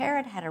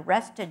Herod had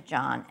arrested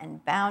John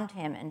and bound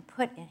him and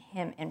put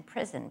him in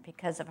prison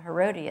because of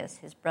Herodias,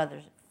 his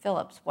brother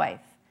Philip's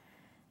wife.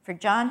 For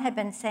John had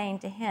been saying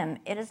to him,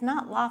 "It is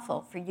not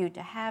lawful for you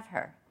to have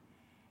her."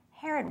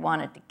 Herod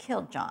wanted to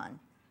kill John,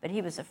 but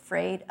he was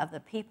afraid of the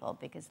people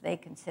because they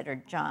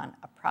considered John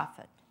a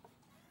prophet.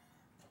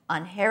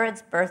 On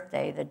Herod's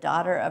birthday, the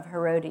daughter of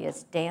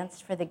Herodias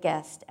danced for the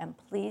guest and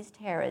pleased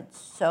Herod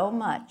so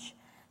much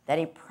that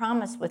he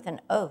promised with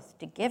an oath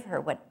to give her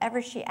whatever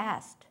she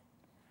asked.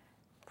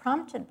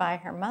 Prompted by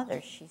her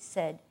mother, she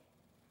said,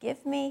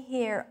 "Give me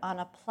here on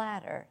a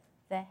platter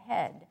the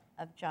head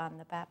of John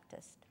the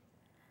Baptist."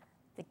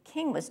 The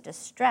king was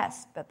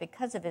distressed, but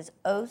because of his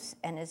oaths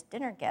and his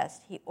dinner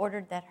guest, he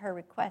ordered that her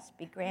request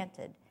be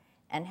granted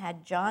and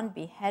had John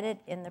beheaded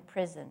in the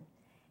prison.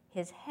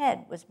 His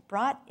head was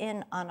brought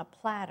in on a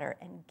platter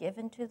and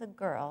given to the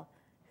girl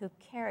who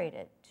carried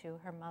it to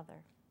her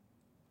mother.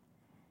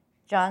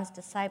 John's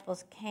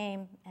disciples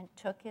came and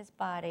took his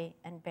body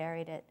and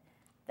buried it.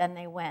 Then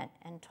they went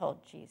and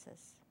told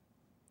Jesus.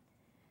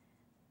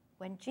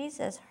 When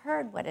Jesus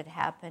heard what had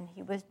happened,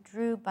 he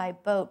withdrew by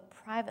boat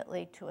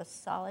privately to a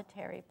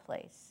solitary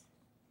place.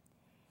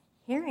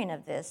 Hearing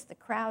of this, the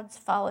crowds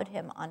followed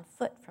him on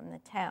foot from the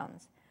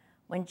towns.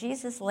 When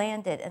Jesus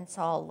landed and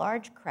saw a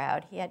large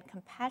crowd, he had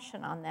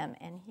compassion on them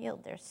and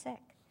healed their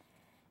sick.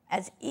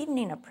 As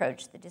evening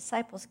approached, the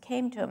disciples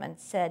came to him and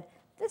said,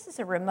 "This is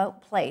a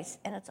remote place,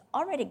 and it's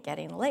already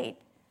getting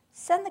late.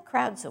 Send the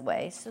crowds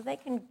away so they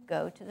can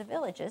go to the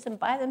villages and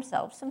buy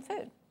themselves some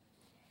food."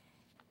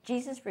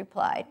 Jesus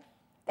replied,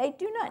 "They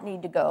do not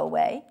need to go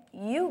away.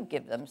 You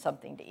give them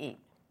something to eat."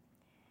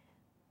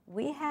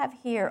 "We have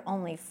here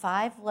only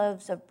 5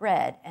 loaves of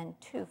bread and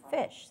 2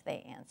 fish,"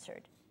 they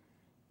answered.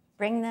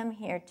 "Bring them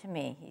here to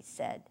me," he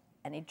said,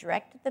 and he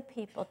directed the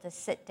people to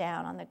sit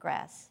down on the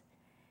grass.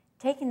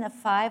 Taking the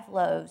 5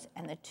 loaves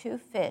and the 2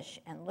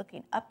 fish and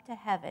looking up to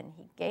heaven,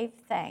 he gave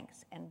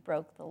thanks and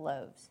broke the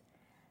loaves.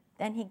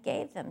 Then he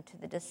gave them to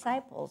the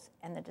disciples,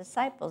 and the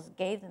disciples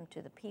gave them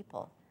to the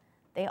people.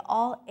 They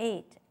all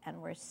ate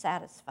and were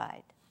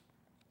satisfied.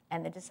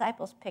 And the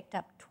disciples picked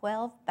up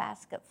 12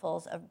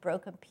 basketfuls of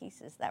broken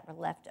pieces that were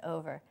left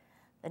over.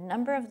 The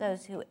number of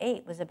those who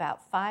ate was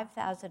about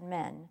 5,000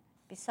 men,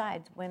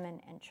 besides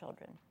women and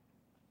children.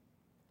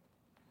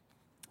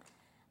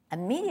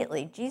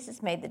 Immediately,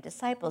 Jesus made the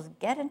disciples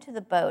get into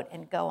the boat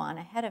and go on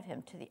ahead of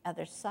him to the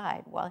other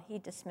side while he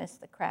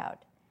dismissed the crowd.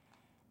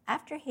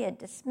 After he had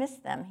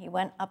dismissed them, he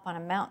went up on a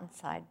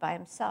mountainside by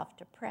himself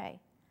to pray.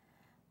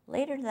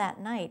 Later that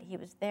night, he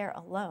was there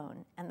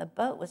alone, and the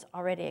boat was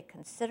already a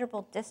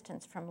considerable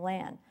distance from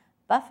land,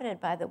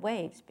 buffeted by the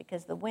waves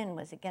because the wind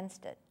was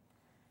against it.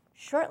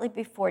 Shortly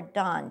before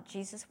dawn,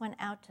 Jesus went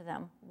out to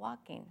them,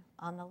 walking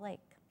on the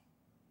lake.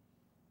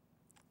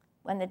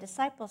 When the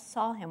disciples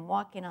saw him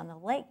walking on the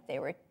lake, they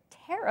were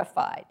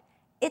terrified.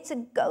 "It's a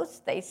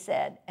ghost," they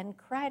said, and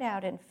cried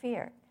out in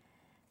fear.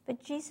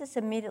 But Jesus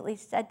immediately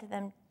said to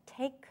them,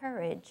 "Take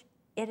courage,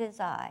 it is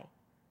I.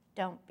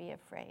 Don't be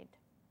afraid."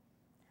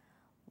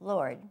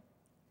 "Lord,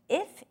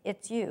 if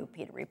it's you,"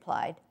 Peter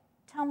replied,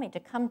 "tell me to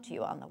come to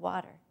you on the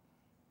water."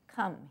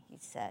 "Come," he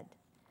said.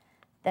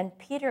 Then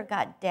Peter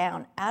got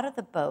down out of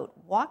the boat,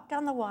 walked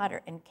on the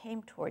water, and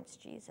came towards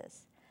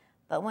Jesus.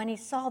 But when he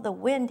saw the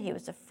wind, he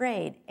was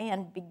afraid,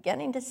 and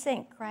beginning to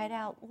sink, cried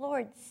out,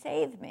 "Lord,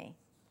 save me."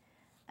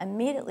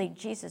 Immediately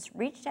Jesus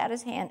reached out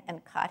his hand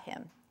and caught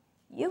him.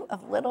 "You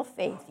of little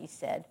faith," he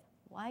said,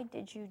 "why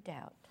did you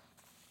doubt?"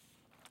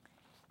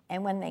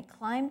 And when they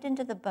climbed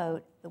into the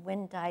boat, the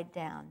wind died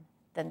down.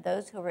 Then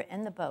those who were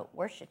in the boat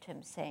worshipped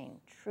him,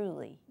 saying,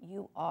 "Truly,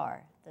 you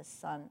are the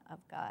Son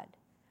of God."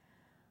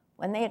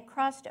 When they had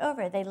crossed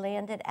over, they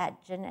landed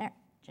at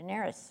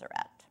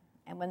Gennesaret.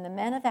 And when the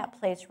men of that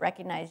place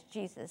recognized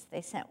Jesus,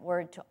 they sent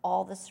word to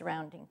all the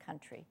surrounding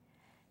country.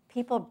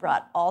 People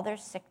brought all their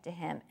sick to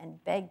him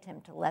and begged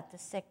him to let the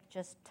sick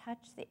just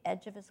touch the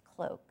edge of his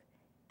cloak,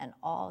 and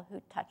all who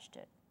touched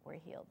it were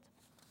healed.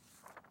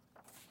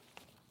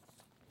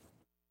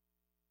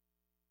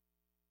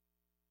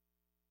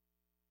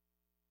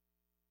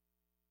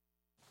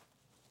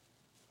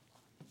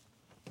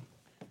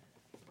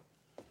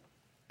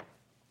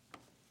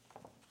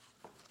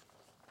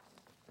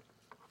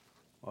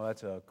 Well,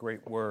 that's a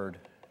great word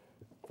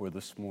for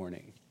this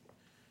morning.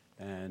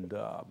 And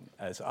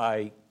as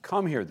I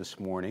come here this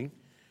morning,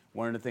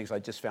 one of the things I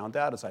just found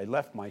out is I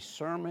left my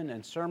sermon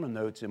and sermon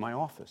notes in my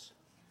office.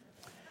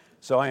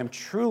 So I am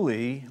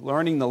truly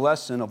learning the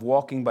lesson of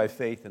walking by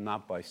faith and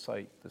not by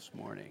sight this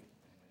morning.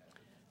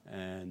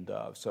 And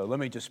so let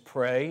me just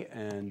pray,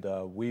 and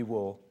we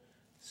will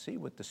see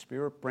what the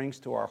Spirit brings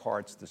to our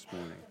hearts this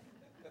morning.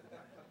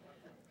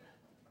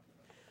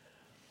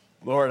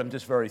 Lord, I'm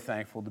just very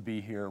thankful to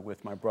be here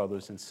with my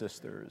brothers and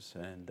sisters,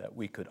 and that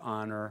we could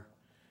honor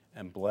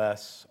and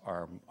bless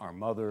our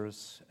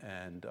mothers,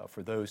 and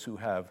for those who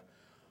have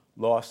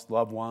lost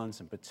loved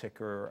ones, in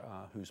particular,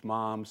 whose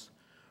moms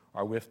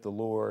are with the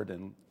Lord.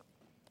 And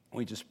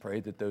we just pray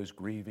that those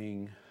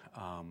grieving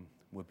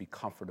would be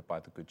comforted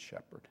by the Good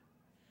Shepherd.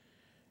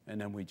 And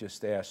then we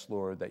just ask,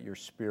 Lord, that your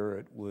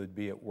Spirit would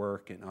be at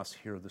work in us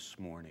here this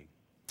morning.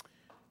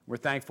 We're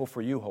thankful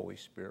for you, Holy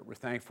Spirit. We're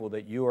thankful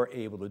that you are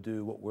able to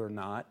do what we're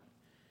not.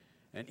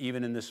 And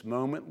even in this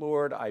moment,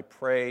 Lord, I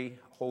pray,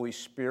 Holy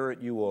Spirit,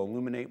 you will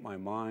illuminate my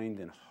mind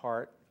and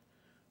heart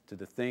to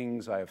the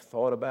things I have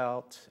thought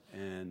about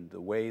and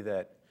the way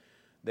that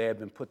they have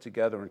been put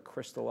together and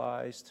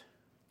crystallized.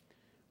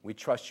 We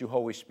trust you,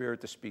 Holy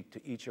Spirit, to speak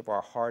to each of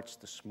our hearts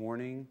this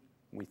morning.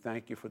 We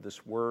thank you for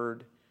this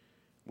word.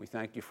 We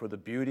thank you for the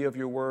beauty of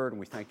your word, and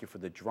we thank you for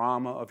the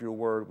drama of your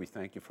word. We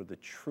thank you for the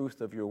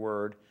truth of your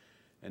word.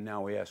 And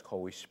now we ask,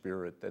 Holy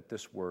Spirit, that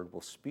this word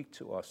will speak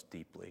to us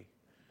deeply.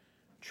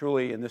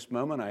 Truly, in this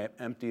moment, I am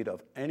emptied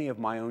of any of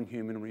my own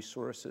human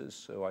resources,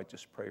 so I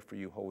just pray for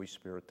you, Holy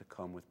Spirit, to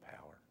come with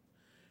power.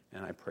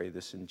 And I pray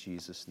this in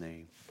Jesus'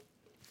 name.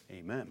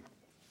 Amen.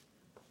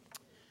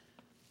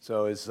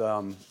 So as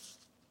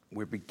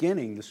we're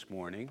beginning this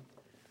morning,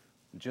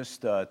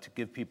 just to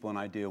give people an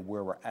idea of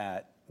where we're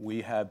at,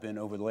 we have been,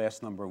 over the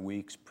last number of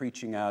weeks,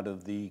 preaching out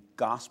of the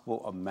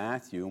Gospel of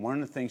Matthew. And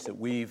one of the things that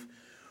we've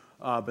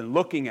been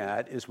looking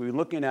at is we're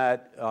looking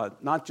at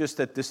not just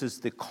that this is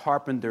the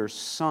carpenter's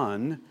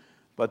son,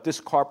 but this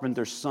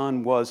carpenter's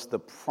son was the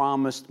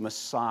promised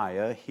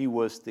Messiah. He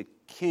was the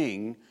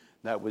king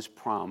that was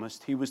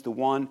promised. He was the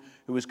one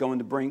who was going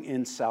to bring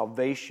in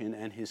salvation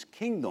and his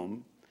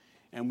kingdom.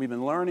 And we've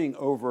been learning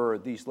over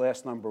these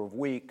last number of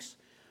weeks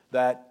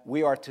that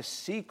we are to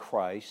see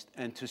Christ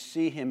and to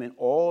see him in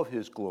all of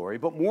his glory.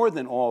 But more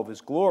than all of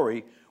his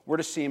glory, we're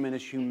to see him in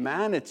his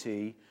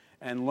humanity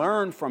and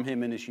learn from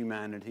him in his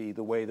humanity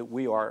the way that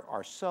we are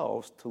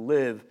ourselves to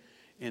live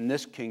in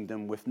this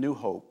kingdom with new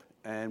hope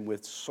and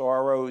with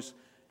sorrows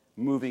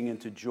moving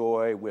into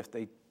joy, with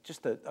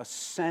just a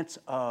sense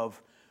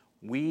of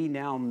we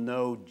now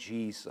know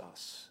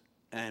Jesus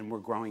and we're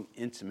growing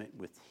intimate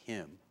with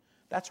him.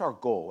 That's our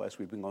goal as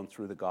we've been going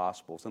through the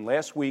Gospels. And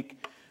last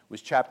week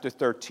was chapter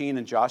 13,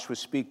 and Josh was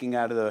speaking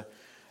out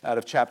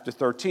of chapter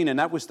 13, and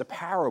that was the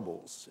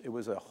parables. It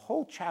was a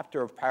whole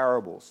chapter of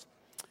parables.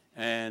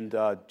 And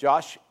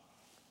Josh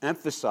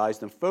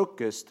emphasized and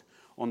focused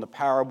on the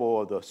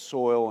parable of the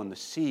soil and the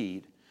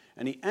seed.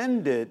 And he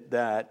ended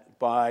that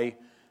by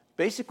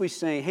basically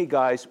saying, hey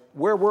guys,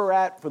 where we're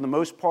at for the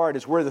most part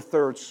is we're the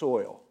third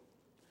soil.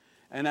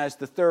 And as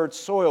the third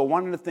soil,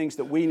 one of the things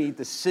that we need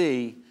to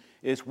see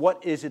is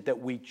what is it that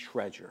we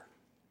treasure?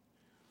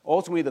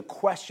 Ultimately, the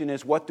question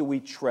is, what do we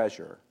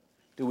treasure?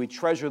 Do we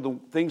treasure the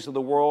things of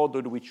the world,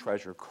 or do we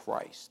treasure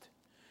Christ?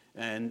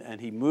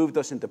 And he moved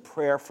us into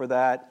prayer for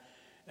that.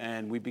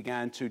 And we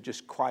began to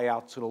just cry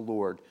out to the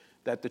Lord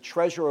that the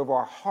treasure of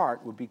our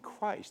heart would be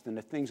Christ, and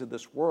the things of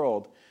this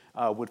world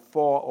would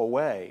fall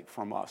away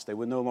from us. They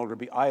would no longer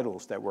be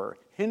idols that were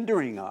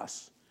hindering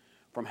us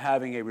from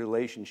having a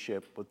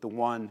relationship with the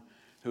one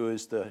who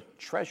is the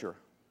treasure,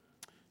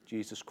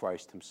 Jesus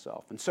Christ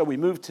himself. And so we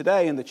move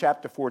today into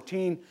chapter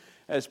 14,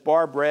 as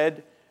Barb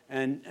read,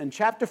 and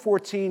chapter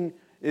 14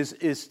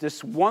 is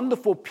this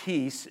wonderful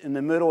piece in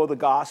the middle of the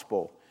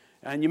gospel.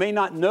 And you may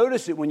not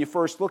notice it when you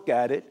first look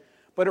at it,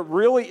 but it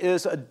really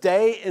is a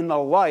day in the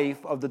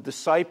life of the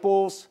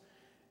disciples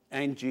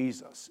and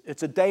Jesus.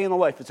 It's a day in the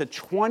life. It's a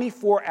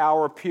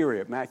 24-hour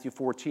period, Matthew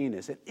 14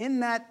 is. And in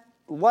that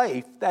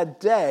life, that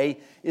day,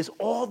 is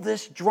all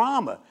this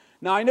drama.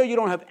 Now, I know you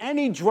don't have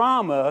any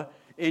drama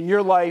in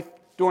your life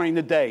during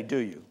the day, do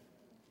you?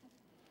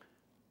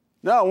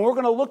 No, we're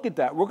going to look at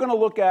that. We're going to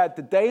look at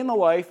the day in the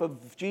life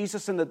of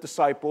Jesus and the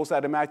disciples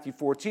out of Matthew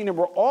 14, and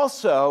we're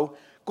also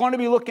going to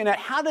be looking at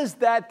how does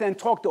that then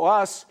talk to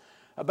us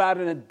about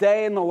in a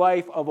day in the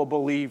life of a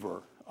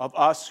believer, of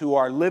us who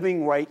are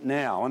living right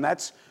now. And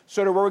that's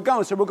sort of where we're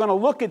going. So we're going to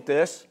look at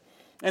this,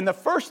 and the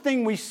first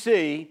thing we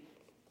see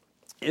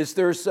is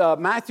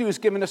Matthew has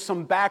given us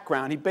some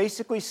background. He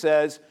basically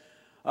says,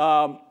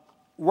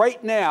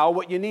 right now,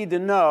 what you need to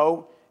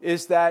know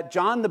is that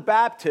John the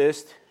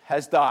Baptist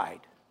has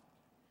died.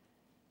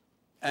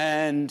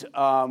 And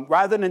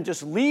rather than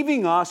just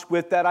leaving us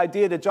with that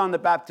idea that John the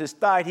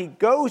Baptist died, he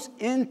goes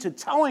into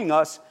telling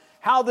us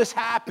how this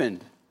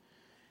happened.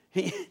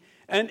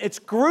 And it's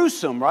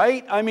gruesome,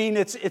 right? I mean,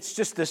 it's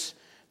just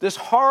this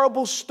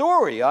horrible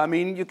story. I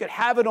mean, you could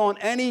have it on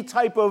any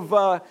type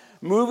of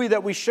movie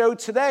that we showed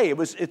today.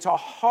 It's a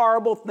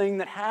horrible thing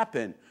that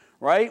happened,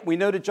 right? We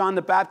know that John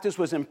the Baptist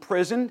was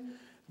imprisoned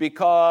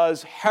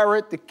because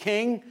Herod the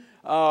king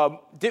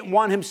didn't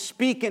want him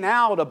speaking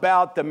out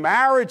about the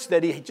marriage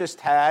that he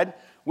just had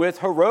with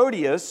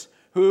Herodias,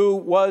 who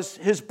was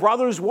his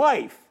brother's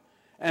wife,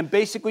 and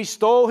basically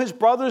stole his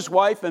brother's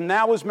wife and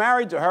now was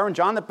married to her. And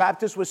John the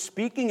Baptist was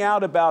speaking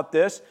out about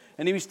this,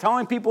 and he was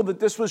telling people that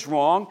this was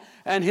wrong.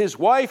 And his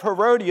wife,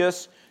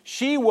 Herodias,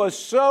 she was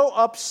so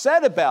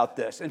upset about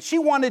this, and she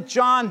wanted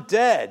John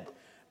dead.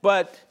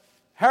 But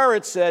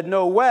Herod said,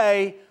 no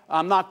way,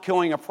 I'm not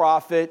killing a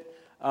prophet.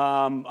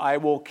 I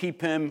will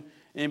keep him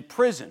in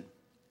prison.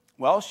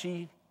 Well,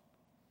 she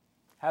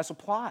has a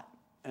plot.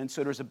 And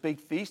so there's a big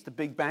feast, a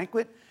big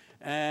banquet.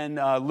 And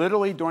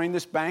literally during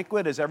this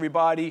banquet, as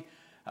everybody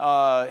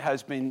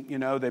has been,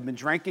 they've been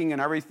drinking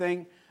and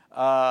everything,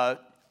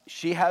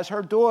 she has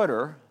her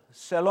daughter,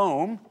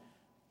 Salome,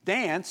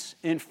 dance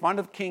in front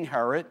of King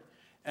Herod.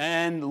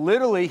 And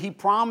literally, he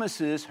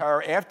promises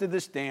her after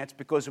this dance,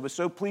 because it was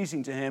so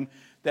pleasing to him,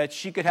 that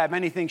she could have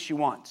anything she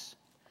wants.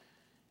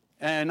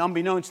 And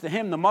unbeknownst to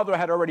him, the mother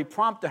had already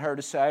prompted her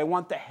to say, I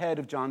want the head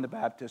of John the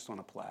Baptist on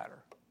a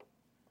platter.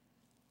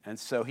 And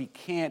so he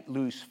can't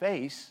lose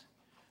face.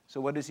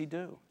 So what does he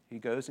do? He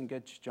goes and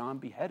gets John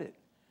beheaded.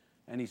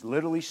 And he's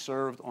literally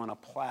served on a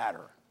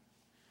platter.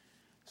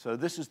 So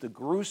this is the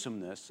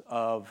gruesomeness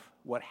of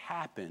what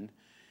happened.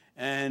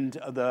 And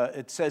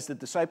it says the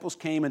disciples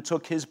came and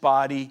took his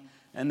body,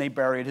 and they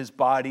buried his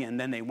body, and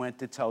then they went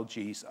to tell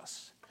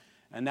Jesus.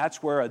 And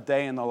that's where a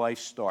day in the life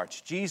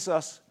starts.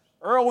 Jesus,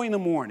 early in the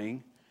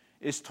morning,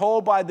 is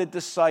told by the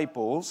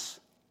disciples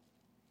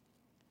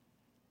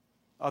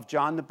of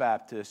John the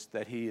Baptist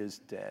that he is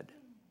dead.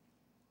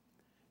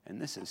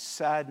 And this is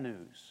sad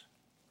news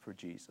for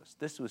Jesus.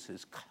 This was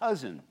his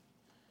cousin.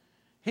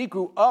 He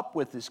grew up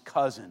with his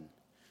cousin.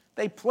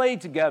 They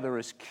played together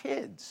as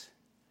kids.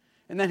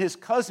 And then his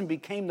cousin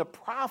became the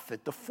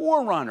prophet, the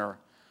forerunner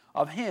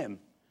of him.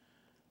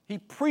 He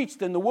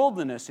preached in the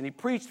wilderness, and he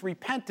preached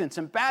repentance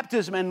and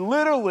baptism, and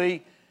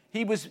literally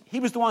he was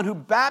the one who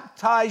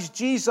baptized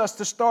Jesus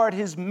to start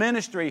his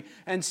ministry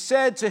and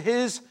said to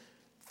his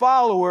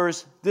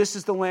followers, this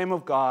is the Lamb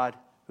of God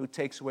who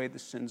takes away the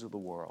sins of the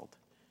world.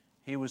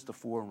 He was the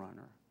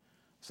forerunner.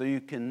 So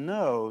you can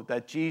know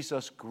that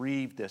Jesus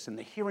grieved this, and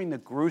hearing the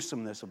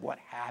gruesomeness of what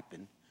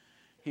happened,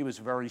 he was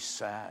very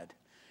sad.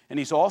 And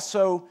he's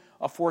also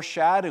a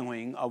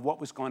foreshadowing of what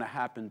was going to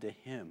happen to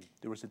him.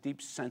 There was a deep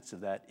sense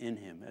of that in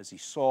him as he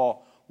saw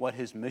what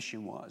his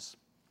mission was.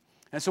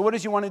 And so what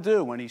does he want to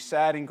do when he's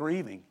sad and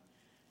grieving?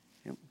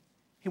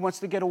 He wants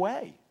to get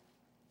away.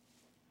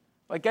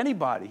 Like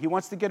anybody, he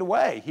wants to get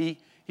away.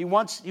 He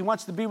wants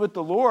to be with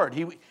the Lord.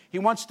 He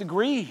wants to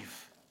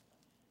grieve.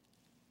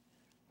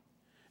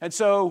 And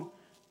so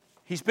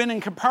he's been in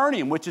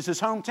Capernaum, which is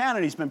his hometown,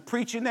 and he's been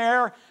preaching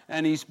there,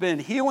 and he's been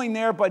healing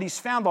there, but he's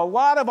found a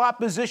lot of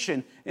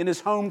opposition in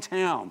his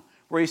hometown,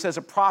 where he says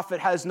a prophet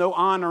has no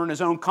honor in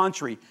his own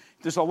country.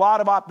 There's a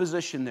lot of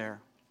opposition there.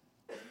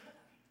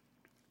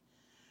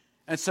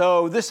 And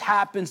so this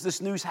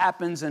news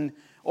happens, and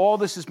all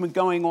this has been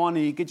going on,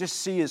 and you could just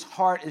see his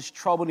heart is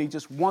troubled, and he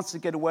just wants to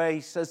get away.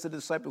 He says to the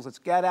disciples, let's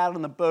get out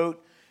on the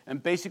boat,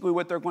 and basically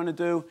what they're going to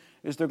do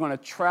is they're going to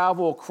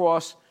travel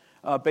across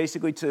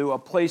basically to a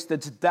place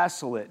that's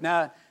desolate.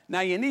 Now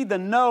you need to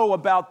know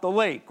about the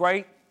lake,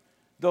 right?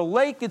 The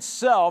lake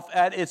itself,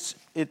 at its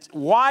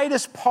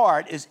widest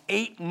part, is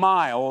 8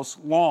 miles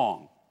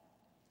long.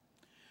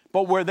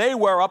 But where they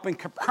were up in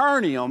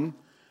Capernaum,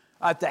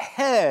 at the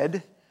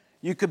head,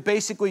 you could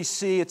basically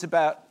see it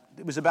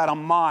was about a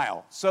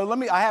mile. So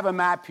I have a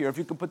map here. If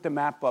you could put the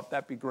map up,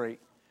 that'd be great.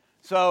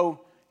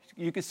 So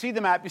you can see the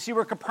map. You see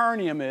where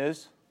Capernaum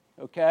is,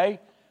 okay?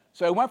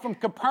 So it went from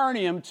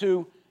Capernaum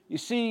to, you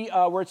see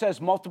where it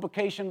says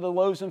multiplication of the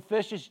loaves and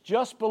fishes,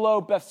 just below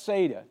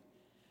Bethsaida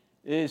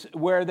is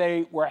where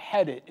they were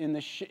headed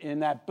in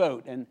that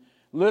boat. And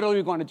literally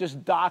you're going to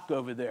just dock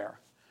over there.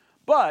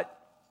 But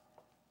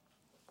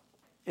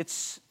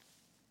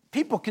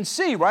people can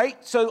see,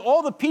 right? So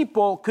all the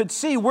people could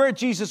see where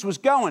Jesus was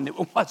going.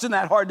 It wasn't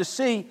that hard to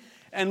see.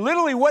 And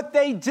literally what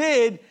they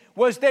did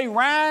was they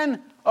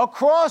ran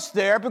across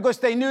there because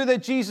they knew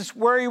that Jesus,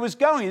 where he was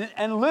going.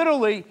 And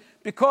literally,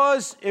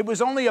 because it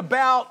was only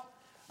about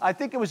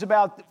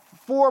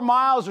 4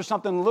 miles or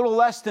something, a little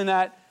less than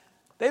that,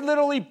 they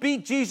literally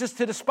beat Jesus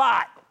to the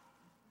spot.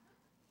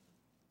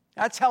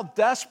 That's how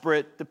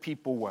desperate the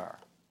people were.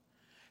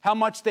 How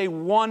much they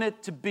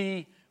wanted to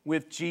be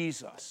with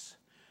Jesus.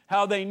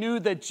 How they knew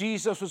that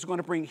Jesus was going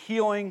to bring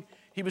healing.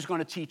 He was going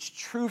to teach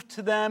truth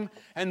to them.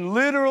 And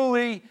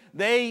literally,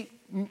 they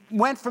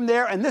went from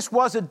there, and this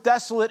was a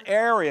desolate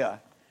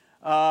area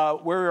where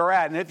we were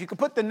at. And if you could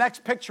put the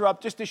next picture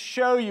up just to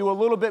show you a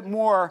little bit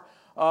more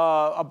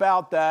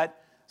about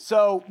that.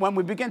 So when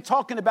we begin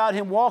talking about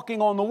him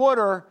walking on the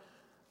water,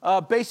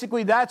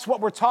 basically that's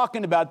what we're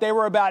talking about. They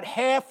were about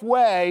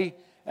halfway,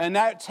 and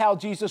that's how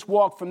Jesus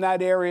walked from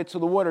that area to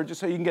the water, just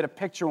so you can get a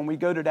picture when we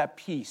go to that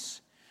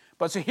piece.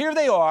 But so here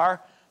they are.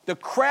 The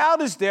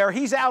crowd is there.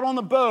 He's out on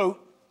the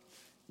boat.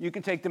 You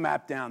can take the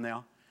map down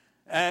now.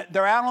 And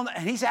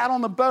he's out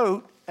on the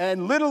boat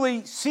and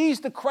literally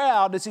sees the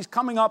crowd as he's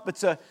coming up.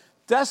 It's a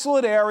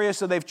desolate area,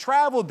 so they've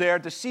traveled there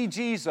to see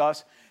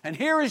Jesus. And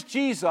here is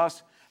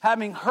Jesus,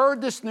 having heard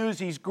this news.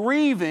 He's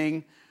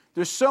grieving.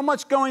 There's so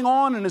much going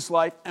on in his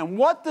life. And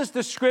what does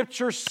the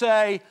scripture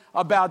say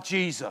about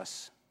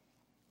Jesus?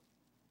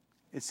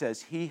 It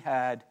says he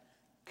had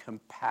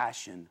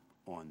compassion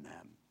on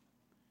them.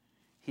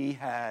 He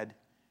had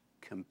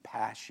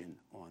compassion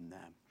on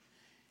them.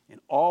 In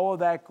all of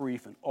that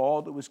grief and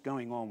all that was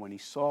going on, when he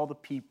saw the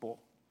people,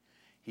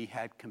 he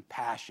had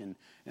compassion.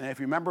 And if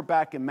you remember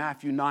back in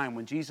Matthew 9,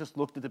 when Jesus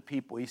looked at the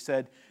people, he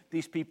said,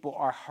 these people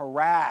are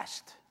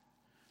harassed,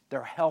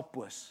 they're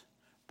helpless,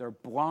 they're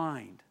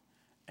blind,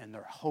 and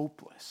they're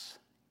hopeless.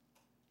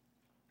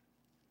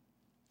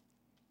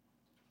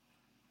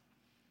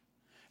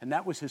 And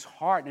that was his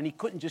heart. And he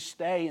couldn't just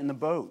stay in the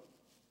boat.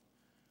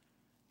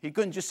 He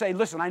couldn't just say,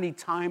 listen, I need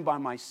time by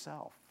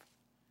myself.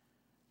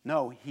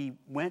 No, he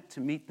went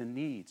to meet the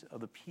needs of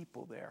the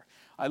people there.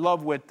 I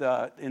love what,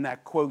 in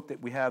that quote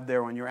that we have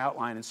there on your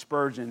outline in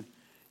Spurgeon,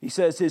 he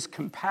says, his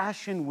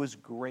compassion was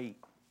great.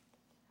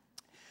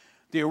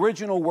 The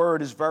original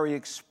word is very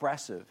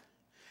expressive.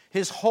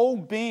 His whole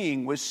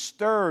being was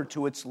stirred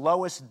to its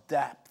lowest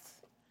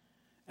depth,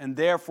 and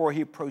therefore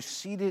he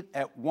proceeded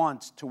at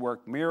once to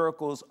work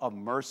miracles of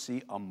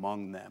mercy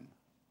among them.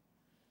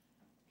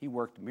 He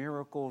worked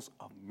miracles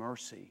of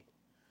mercy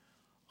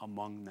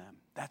among them.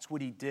 That's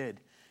what he did.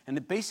 And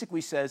it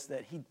basically says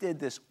that he did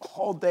this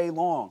all day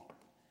long.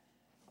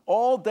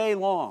 All day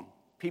long,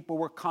 people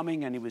were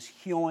coming and he was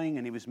healing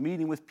and he was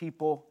meeting with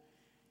people.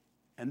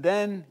 And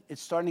then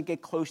it's starting to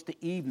get close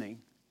to evening.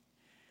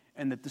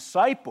 And the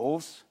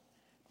disciples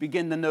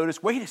begin to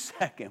notice, wait a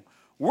second,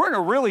 we're in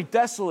a really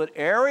desolate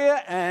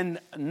area and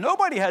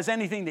nobody has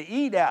anything to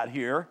eat out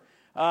here.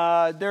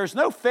 There's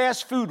no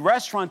fast food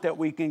restaurant that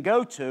we can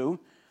go to.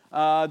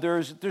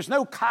 There's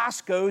no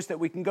Costco's that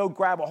we can go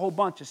grab a whole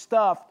bunch of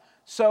stuff.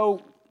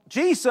 So,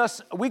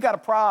 Jesus, we got a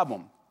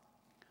problem.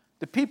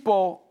 The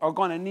people are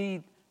going to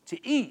need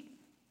to eat.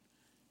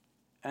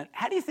 And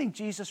how do you think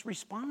Jesus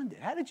responded?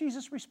 How did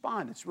Jesus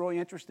respond? It's really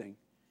interesting.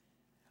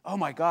 Oh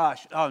my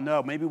gosh, oh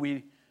no,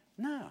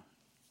 no.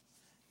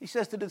 He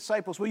says to the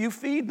disciples, well, you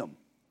feed them.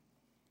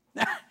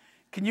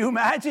 Can you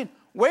imagine?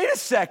 Wait a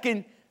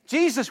second,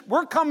 Jesus,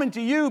 we're coming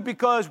to you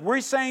because we're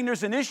saying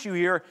there's an issue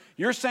here.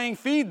 You're saying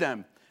feed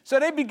them. So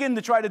they begin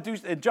to try to do,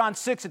 in John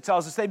 6 it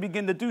tells us, they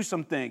begin to do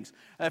some things.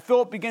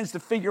 Philip begins to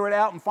figure it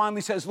out and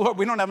finally says, Lord,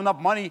 we don't have enough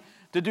money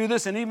to do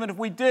this, and even if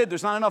we did,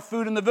 there's not enough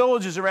food in the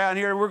villages around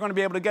here. We're going to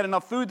be able to get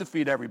enough food to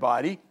feed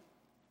everybody.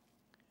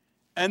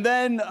 And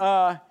then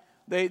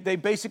they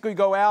basically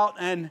go out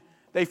and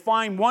they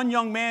find one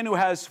young man who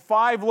has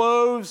 5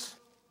 loaves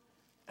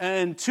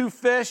and 2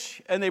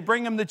 fish, and they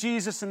bring him to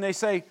Jesus and they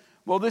say,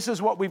 well, this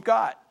is what we've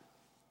got.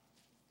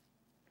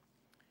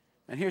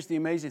 And here's the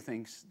amazing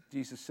thing.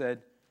 Jesus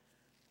said,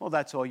 well,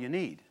 that's all you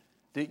need.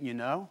 Didn't you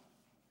know?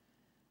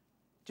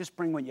 Just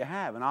bring what you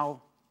have, and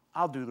I'll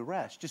do the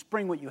rest. Just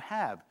bring what you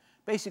have.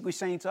 Basically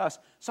saying to us,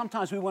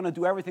 sometimes we want to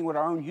do everything with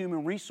our own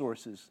human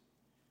resources.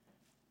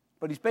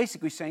 But he's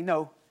basically saying,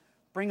 no,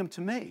 bring them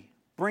to me.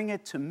 Bring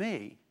it to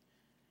me.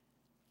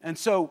 And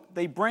so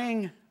they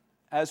bring,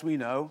 as we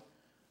know,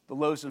 the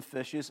loaves and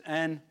fishes,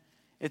 and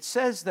it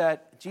says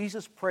that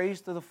Jesus prays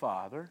to the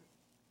Father,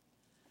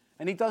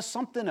 and he does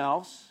something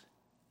else.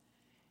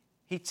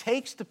 He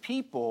takes the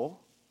people,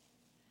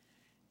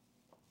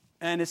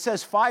 and it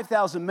says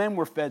 5,000 men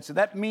were fed, so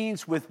that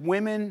means with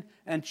women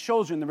and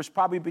children, there was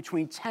probably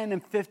between 10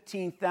 and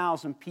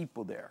 15,000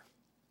 people there.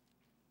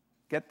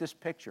 Get this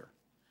picture.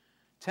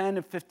 10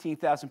 and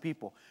 15,000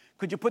 people.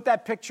 Could you put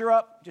that picture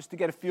up just to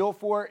get a feel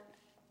for it?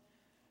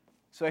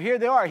 So here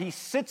they are. He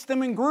sits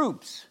them in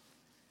groups.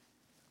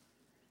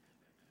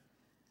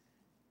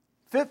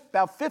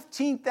 About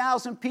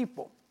 15,000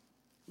 people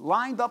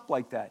lined up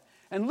like that.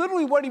 And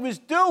literally what he was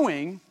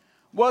doing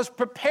was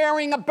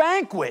preparing a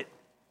banquet.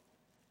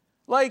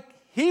 Like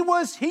he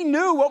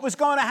knew what was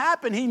going to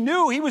happen. He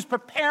knew he was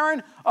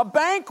preparing a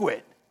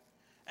banquet.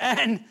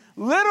 And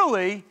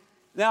literally,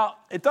 now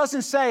it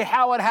doesn't say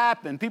how it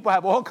happened. People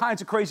have all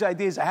kinds of crazy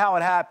ideas of how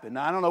it happened.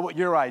 Now, I don't know what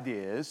your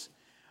idea is.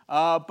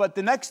 But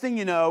the next thing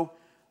you know,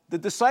 the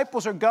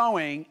disciples are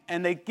going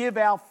and they give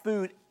out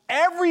food.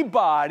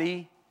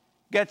 Everybody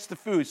gets the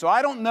food. So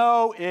I don't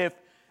know if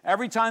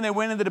every time they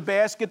went into the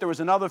basket there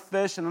was another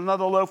fish and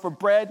another loaf of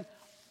bread.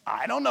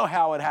 I don't know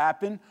how it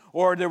happened.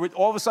 Or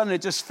all of a sudden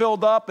it just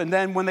filled up, and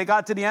then when they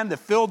got to the end, it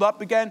filled up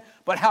again.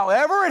 But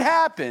however it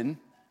happened,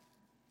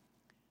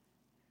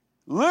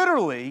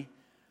 literally,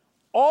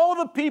 all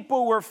the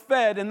people were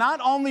fed, and not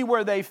only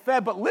were they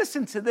fed, but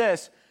listen to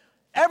this,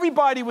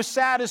 everybody was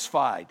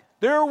satisfied.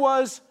 There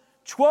was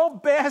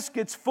 12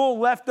 baskets full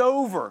left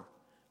over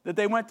that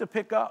they went to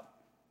pick up.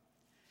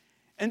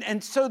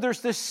 And so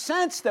there's this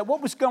sense that what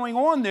was going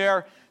on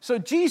there, so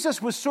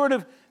Jesus was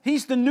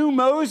he's the new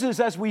Moses,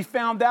 as we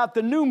found out.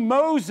 The new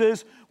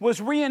Moses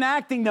was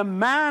reenacting the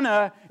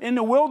manna in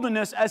the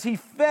wilderness as he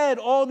fed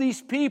all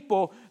these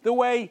people the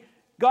way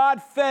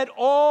God fed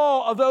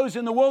all of those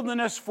in the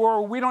wilderness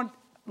for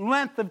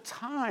length of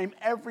time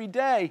every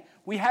day.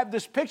 We have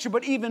this picture,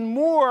 but even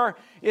more,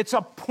 it's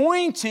a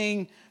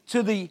pointing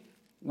to the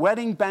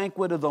wedding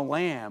banquet of the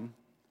Lamb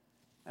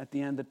at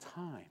the end of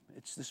time.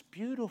 It's this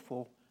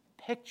beautiful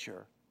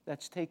picture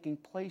that's taking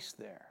place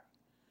there.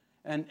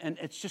 And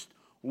it's just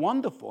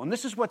wonderful. And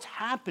this is what's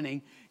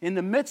happening in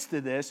the midst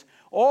of this.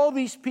 All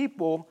these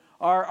people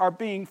are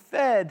being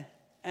fed,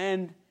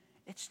 and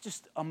it's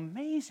just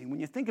amazing when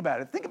you think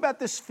about it. Think about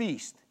this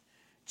feast.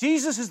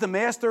 Jesus is the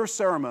master of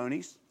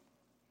ceremonies.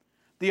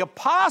 The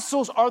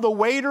apostles are the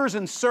waiters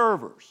and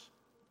servers.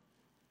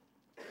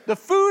 The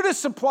food is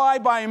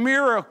supplied by a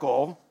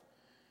miracle,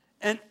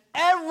 and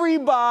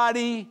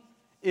everybody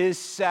is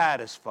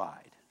satisfied.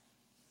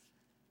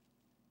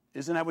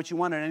 Isn't that what you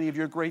want at any of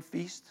your great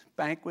feasts,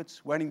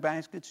 banquets, wedding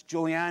banquets,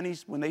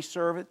 Giuliani's, when they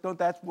serve it? Don't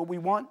that's what we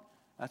want?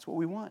 That's what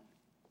we want.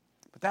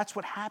 But that's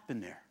what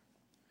happened there.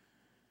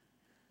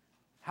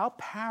 How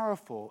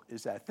powerful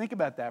is that? Think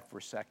about that for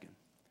a second.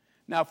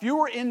 Now, if you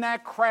were in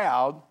that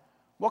crowd,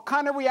 what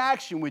kind of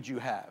reaction would you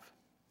have?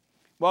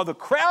 Well, the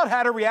crowd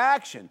had a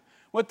reaction.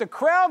 What the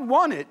crowd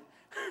wanted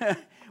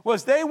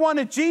was they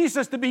wanted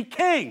Jesus to be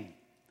king.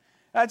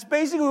 That's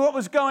basically what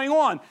was going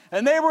on.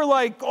 And they were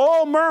like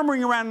all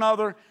murmuring around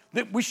another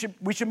that we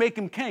should make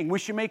him king. We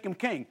should make him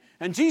king.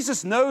 And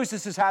Jesus knows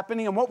this is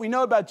happening. And what we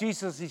know about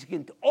Jesus is he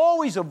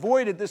always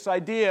avoided this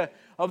idea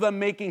of them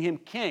making him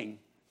king.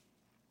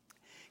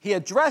 He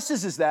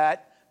addresses as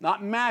that, not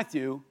in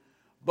Matthew,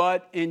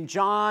 but in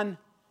John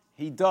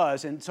he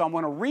does. And so I'm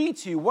going to read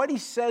to you what he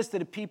says to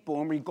the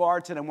people in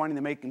regard to them wanting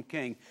to make him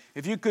king.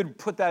 If you could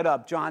put that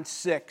up, John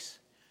 6,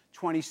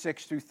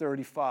 26 through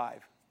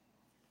 35.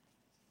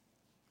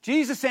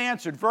 Jesus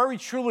answered, "Very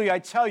truly I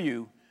tell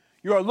you,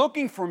 you are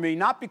looking for me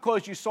not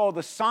because you saw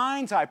the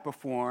signs I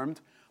performed,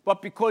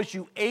 but because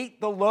you ate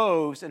the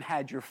loaves and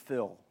had your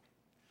fill.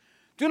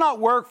 Do not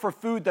work for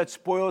food that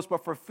spoils,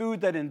 but for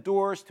food that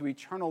endures to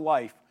eternal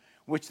life,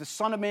 which the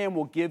Son of Man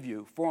will give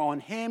you. For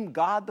on him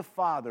God the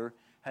Father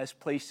has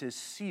placed his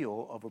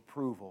seal of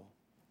approval."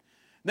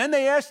 Then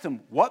they asked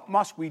him, "What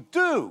must we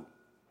do?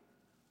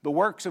 The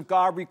works of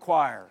God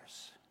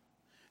requires."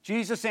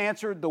 Jesus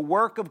answered, "The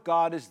work of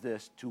God is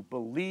this, to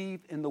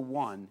believe in the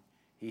one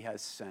he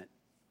has sent."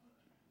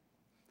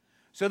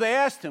 So they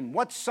asked him,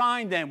 "What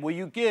sign then will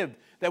you give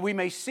that we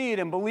may see it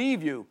and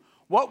believe you?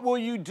 What will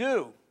you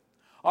do?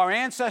 Our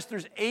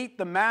ancestors ate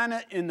the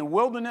manna in the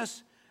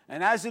wilderness,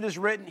 and as it is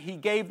written, he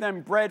gave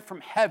them bread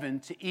from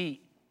heaven to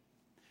eat."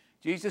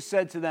 Jesus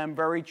said to them,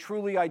 "Very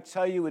truly I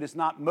tell you, it is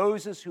not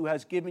Moses who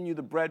has given you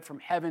the bread from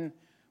heaven,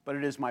 but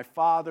it is my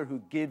Father who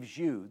gives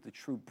you the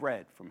true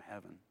bread from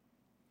heaven.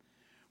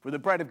 For the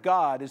bread of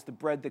God is the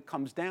bread that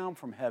comes down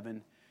from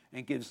heaven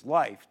and gives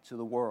life to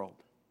the world."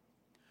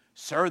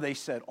 "Sir," they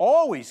said,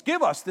 "always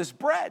give us this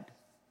bread."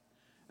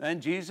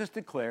 Then Jesus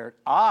declared,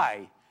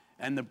 "I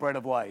am the bread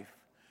of life.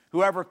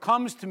 Whoever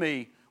comes to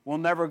me will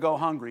never go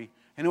hungry,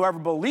 and whoever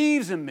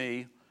believes in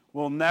me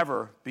will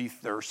never be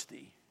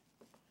thirsty."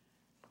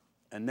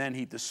 And then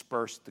he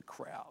dispersed the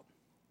crowd.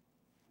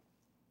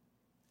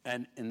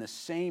 And in the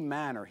same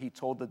manner, he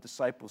told the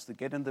disciples to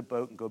get in the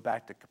boat and go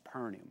back to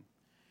Capernaum.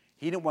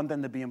 He didn't want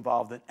them to be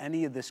involved in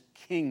any of this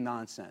king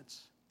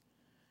nonsense.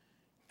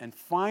 And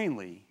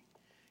finally,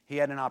 he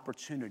had an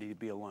opportunity to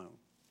be alone.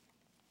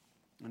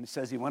 And it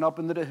says he went up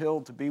into the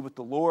hill to be with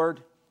the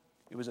Lord.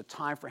 It was a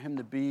time for him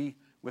to be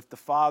with the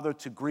Father,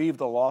 to grieve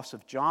the loss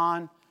of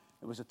John.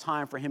 It was a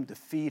time for him to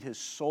feed his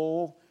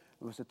soul.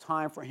 It was a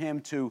time for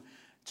him to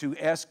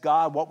ask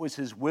God what was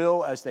his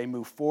will as they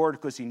moved forward,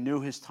 because he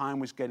knew his time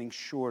was getting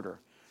shorter.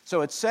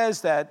 So it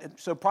says that,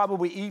 so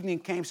probably evening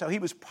came, so he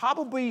was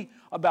probably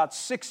about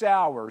 6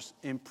 hours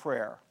in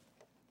prayer.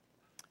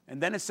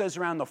 And then it says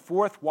around the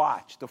fourth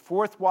watch. The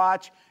fourth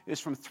watch is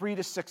from 3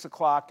 to 6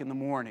 o'clock in the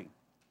morning.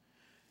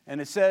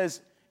 And it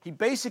says he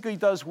basically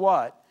does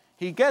what?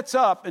 He gets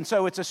up, and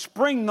so it's a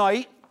spring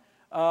night.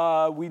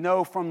 We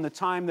know from the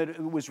time that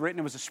it was written,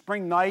 it was a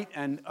spring night,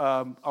 and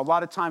a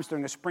lot of times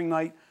during a spring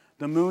night,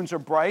 the moons are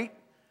bright.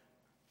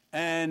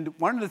 And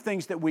one of the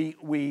things that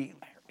we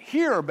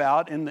hear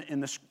about in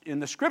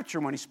the scripture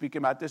when he's speaking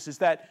about this is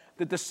that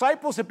the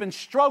disciples have been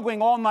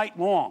struggling all night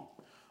long.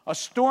 A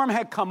storm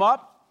had come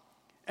up,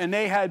 and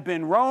they had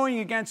been rowing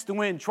against the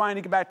wind trying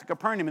to get back to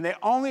Capernaum, and they're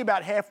only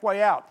about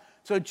halfway out.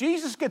 So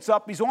Jesus gets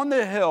up, he's on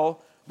the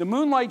hill, the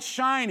moonlight's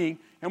shining,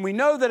 and we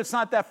know that it's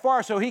not that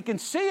far, so he can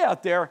see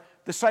out there.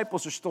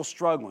 Disciples are still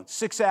struggling.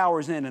 6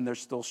 hours in, and they're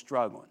still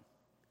struggling.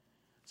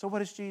 So what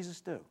does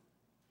Jesus do?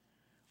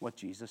 What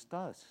Jesus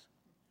does.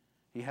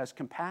 He has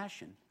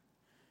compassion.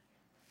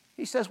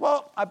 He says,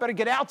 "Well, I better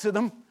get out to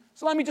them,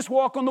 so let me just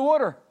walk on the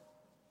water."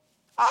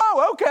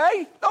 "Oh,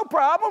 okay, no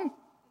problem."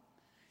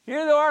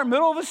 Here they are in the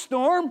middle of a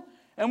storm,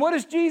 and what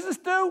does Jesus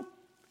do?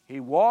 He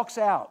walks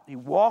out. He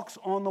walks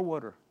on the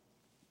water.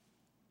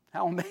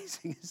 How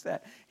amazing is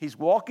that? He's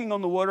walking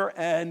on the water,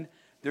 and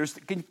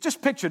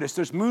just picture this.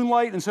 There's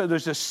moonlight, and so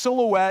there's a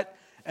silhouette,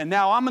 and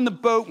now I'm in the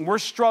boat, and we're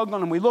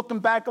struggling, and we looking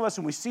back at us,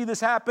 and we see this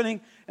happening,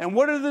 and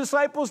what do the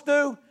disciples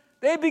do?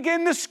 They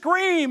begin to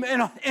scream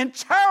in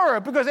terror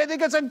because they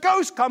think it's a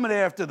ghost coming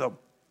after them.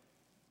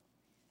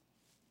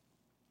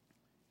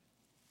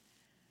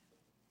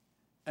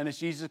 And as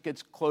Jesus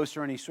gets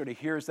closer and he sort of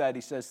hears that,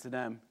 he says to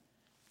them,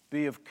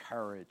 "Be of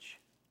courage.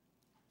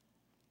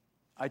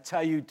 I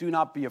tell you, do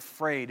not be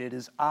afraid. It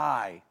is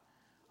I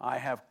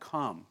have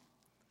come."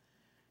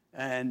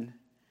 And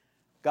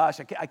gosh,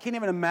 I can't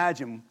even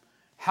imagine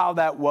how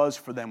that was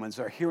for them when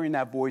they're hearing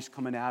that voice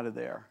coming out of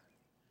there.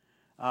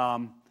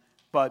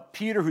 But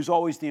Peter, who's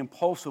always the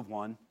impulsive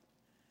one,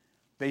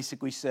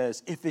 basically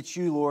says, "If it's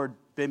you, Lord,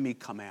 bid me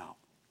come out."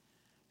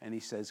 And he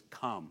says,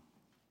 "Come."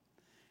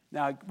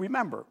 Now,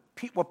 remember,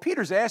 what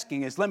Peter's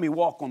asking is, let me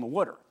walk on the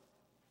water.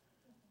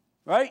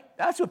 Right?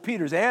 That's what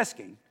Peter's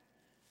asking.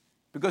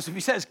 Because if he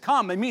says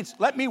come, it means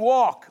let me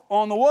walk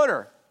on the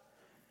water.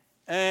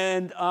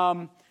 And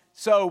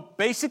so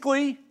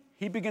basically,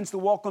 he begins to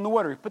walk on the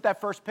water. Put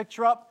that first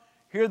picture up.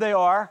 Here they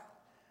are.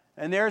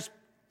 And there's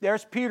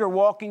Peter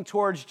walking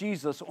towards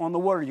Jesus on the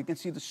water. You can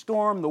see the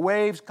storm, the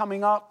waves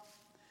coming up.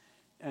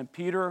 And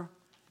Peter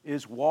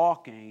is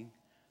walking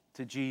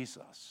to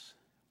Jesus.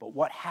 But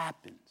what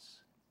happens?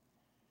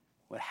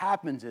 What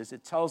happens is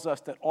it tells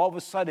us that all of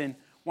a sudden,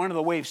 one of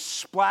the waves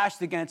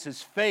splashed against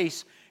his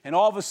face, and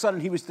all of a sudden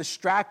he was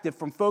distracted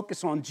from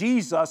focus on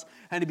Jesus,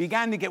 and he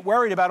began to get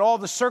worried about all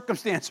the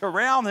circumstance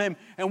around him.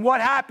 And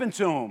what happened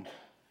to him?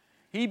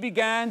 He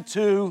began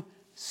to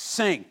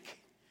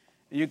sink.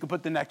 You can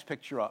put the next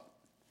picture up.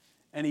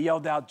 And he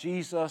yelled out,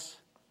 Jesus,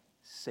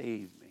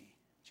 save me.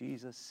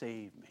 Jesus,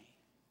 save me.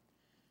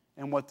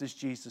 And what does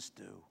Jesus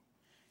do?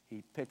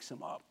 He picks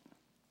him up,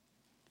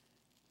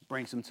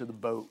 brings him to the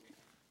boat.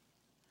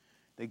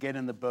 They get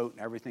in the boat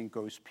and everything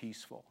goes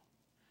peaceful.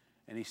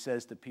 And he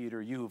says to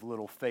Peter, you have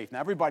little faith. Now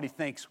everybody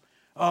thinks,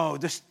 oh,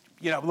 this,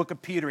 look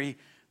at Peter.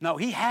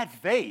 He had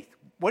faith.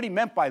 What he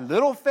meant by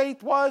little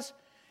faith was,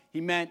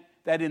 he meant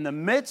that in the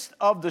midst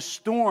of the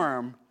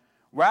storm,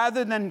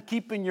 rather than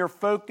keeping your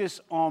focus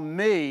on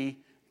me,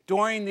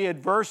 during the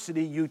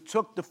adversity, you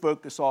took the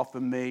focus off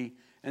of me.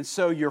 And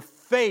so your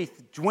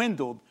faith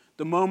dwindled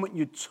the moment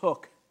you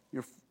took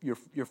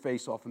your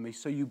face off of me.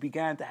 So you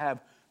began to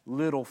have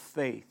little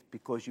faith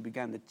because you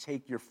began to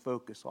take your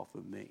focus off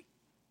of me.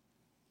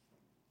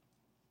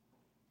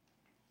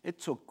 It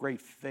took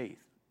great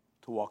faith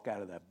to walk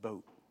out of that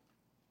boat.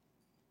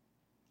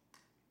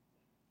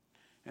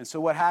 And so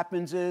what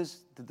happens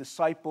is the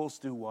disciples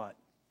do what?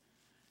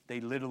 They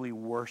literally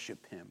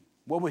worship him.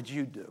 What would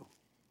you do?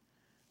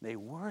 They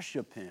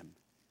worship him.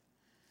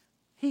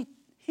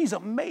 He's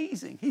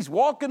amazing. He's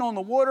walking on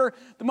the water.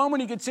 The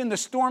moment he gets in, the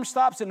storm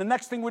stops, and the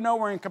next thing we know,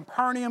 we're in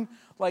Capernaum.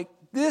 Like,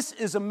 this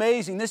is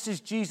amazing. This is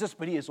Jesus,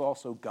 but he is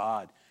also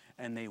God,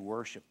 and they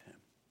worship him.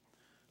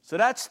 So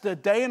that's the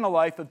day in the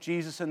life of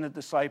Jesus and the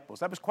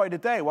disciples. That was quite a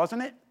day,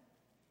 wasn't it?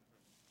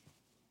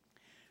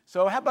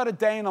 So how about a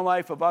day in the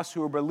life of us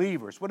who are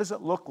believers? What does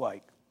it look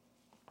like?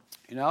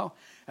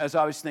 As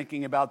I was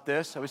thinking about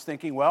this, I was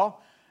thinking,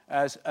 well,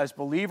 as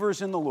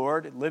believers in the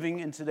Lord, living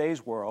in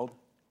today's world,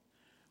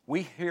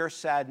 we hear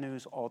sad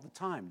news all the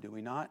time, do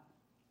we not?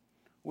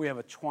 We have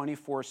a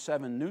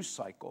 24/7 news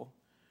cycle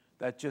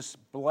that just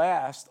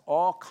blasts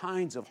all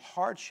kinds of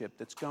hardship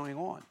that's going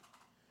on.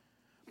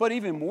 But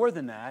even more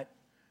than that,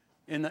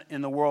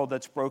 in the world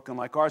that's broken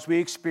like ours, we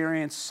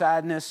experience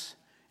sadness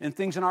in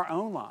things in our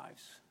own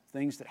lives,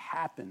 things that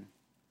happen.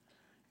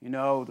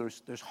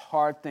 There's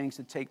hard things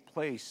that take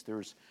place.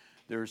 There's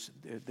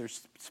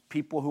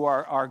people who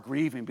are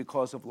grieving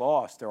because of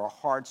loss. There are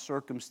hard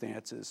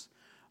circumstances.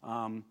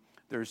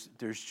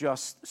 There's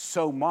just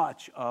so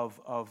much of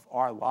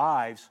our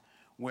lives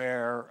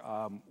where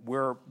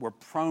we're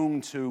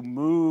prone to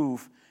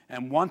move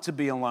and want to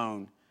be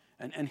alone.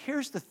 And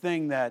here's the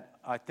thing that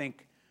I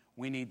think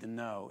we need to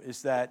know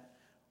is that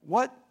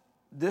what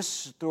this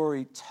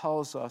story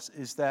tells us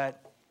is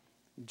that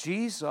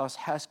Jesus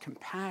has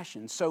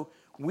compassion. So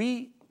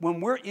when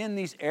we're in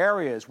these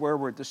areas where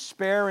we're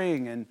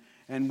despairing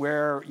and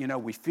where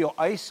we feel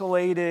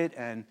isolated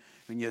and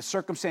when your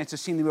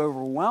circumstances seem to be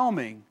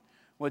overwhelming,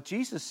 what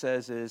Jesus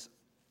says is,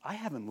 I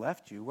haven't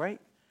left you, right?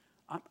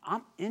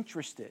 I'm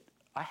interested.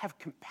 I have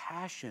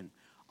compassion.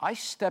 I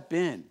step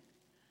in.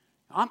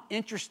 I'm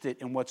interested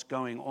in what's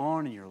going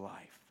on in your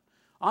life.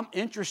 I'm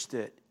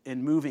interested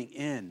in moving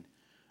in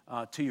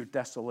to your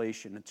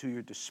desolation and to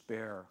your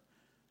despair,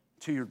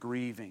 to your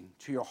grieving,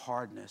 to your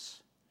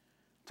hardness,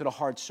 to the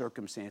hard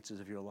circumstances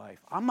of your life.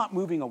 I'm not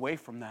moving away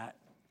from that.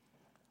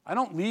 I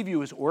don't leave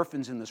you as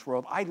orphans in this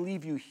world. I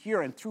leave you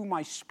here, and through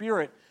my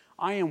Spirit,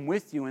 I am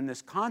with you in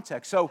this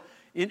context. So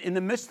in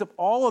the midst of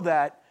all of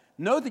that,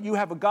 know that you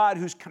have a God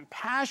who's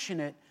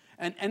compassionate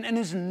and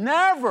is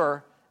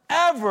never,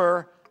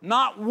 ever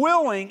not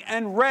willing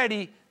and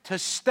ready to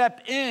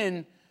step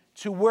in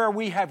to where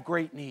we have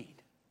great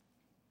need.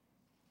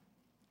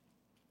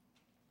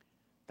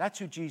 That's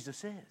who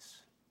Jesus is.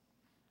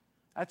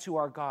 That's who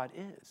our God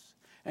is.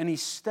 And he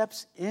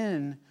steps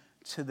in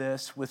to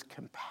this with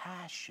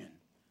compassion,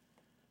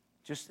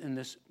 just in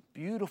this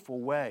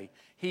beautiful way.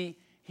 He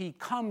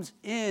comes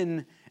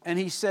in and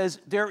he says,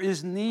 there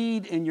is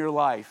need in your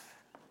life.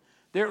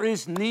 There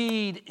is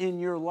need in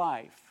your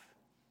life.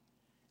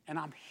 And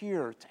I'm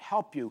here to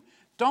help you.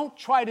 Don't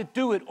try to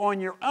do it on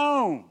your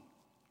own.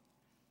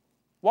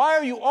 Why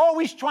are you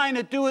always trying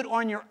to do it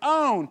on your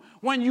own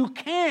when you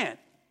can't?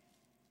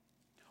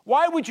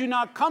 Why would you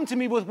not come to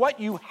me with what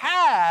you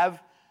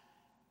have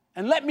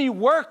and let me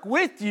work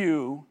with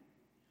you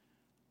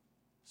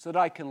so that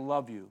I can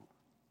love you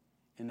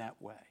in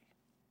that way?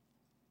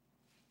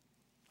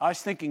 I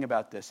was thinking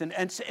about this. And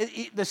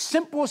the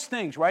simplest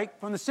things, right?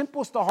 From the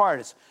simplest to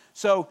hardest.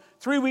 So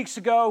 3 weeks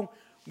ago,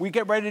 we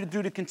get ready to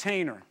do the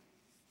container.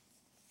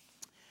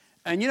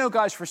 And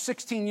guys, for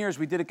 16 years,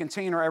 we did a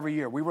container every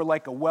year. We were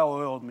like a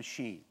well-oiled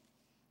machine,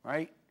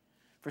 right?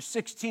 For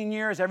 16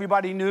 years,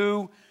 everybody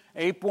knew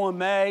April and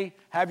May,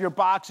 have your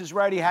boxes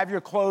ready, have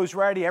your clothes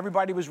ready.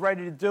 Everybody was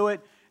ready to do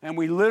it. And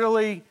we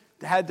literally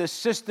had this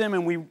system,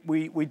 and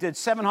we did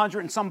 700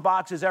 and some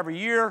boxes every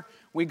year.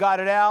 We got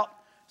it out.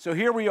 So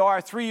here we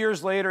are 3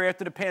 years later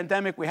after the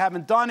pandemic. We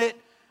haven't done it.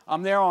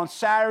 I'm there on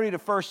Saturday, the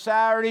first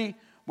Saturday.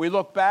 We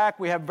look back.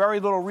 We have very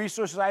little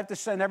resources. I have to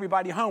send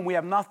everybody home. We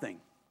have nothing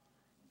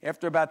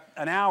after about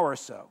an hour or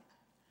so.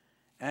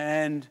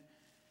 And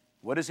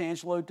what does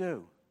Angelo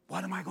do?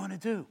 What am I going to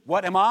do?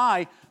 What am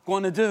I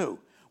going to do?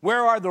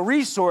 Where are the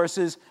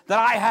resources that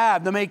I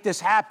have to make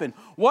this happen?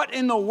 What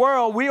in the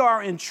world? We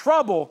are in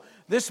trouble.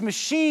 This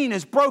machine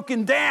is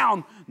broken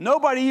down.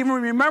 Nobody even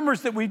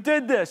remembers that we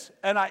did this.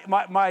 And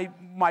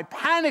my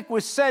panic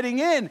was setting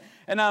in.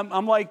 And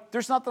I'm like,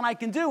 there's nothing I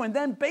can do. And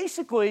then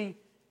basically,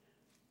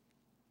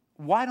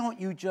 why don't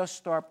you just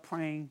start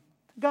praying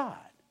to God?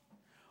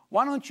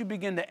 Why don't you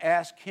begin to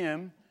ask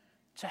him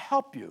to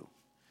help you?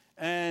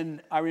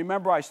 And I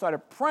remember I started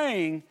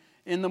praying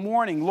in the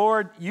morning.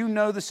 Lord, you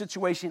know the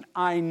situation.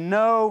 I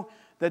know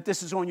that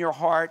this is on your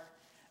heart,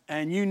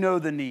 and you know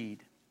the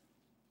need.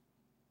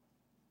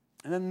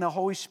 And then the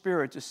Holy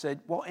Spirit just said,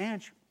 well,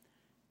 Ange,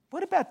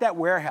 what about that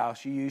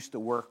warehouse you used to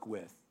work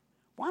with?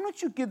 Why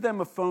don't you give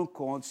them a phone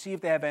call and see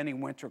if they have any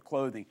winter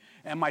clothing?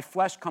 And my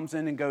flesh comes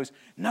in and goes,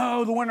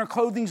 no, the winter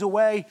clothing's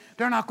away.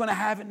 They're not going to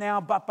have it now.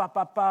 Bop, bop,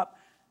 bop, bop.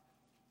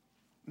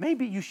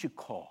 Maybe you should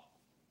call.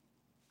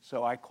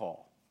 So I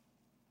call.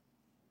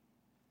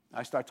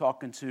 I start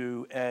talking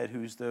to Ed,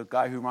 who's the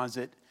guy who runs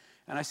it.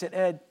 And I said,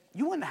 Ed,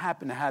 you wouldn't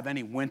happen to have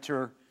any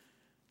winter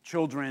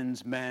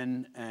children's,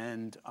 men,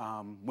 and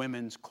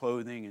women's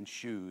clothing and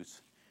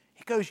shoes?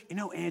 He goes, you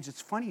know, Ange,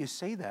 it's funny you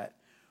say that.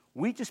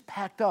 We just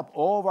packed up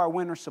all of our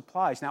winter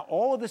supplies. Now,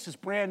 all of this is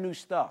brand new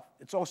stuff.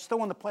 It's all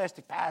still in the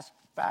plastic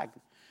bag.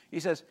 He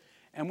says,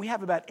 and we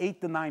have about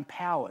 8 to 9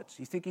 pallets.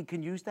 You think you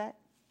can use that?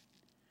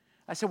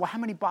 I said, well, how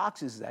many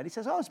boxes is that? He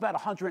says, oh, it's about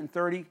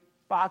 130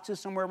 boxes,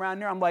 somewhere around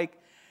there. I'm like,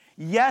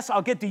 yes,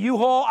 I'll get the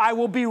U-Haul. I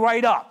will be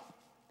right up.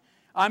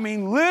 I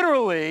mean,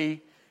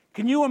 literally,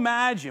 can you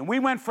imagine? We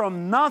went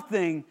from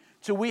nothing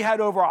to we had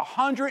over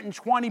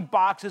 120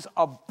 boxes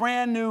of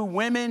brand new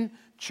women,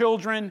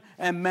 children,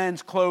 and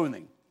men's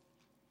clothing.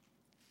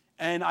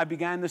 And I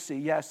began to see,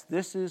 yes,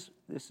 this is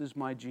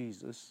my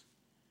Jesus.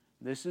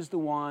 This is the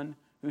one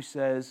who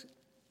says,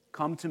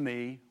 come to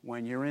me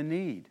when you're in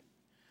need.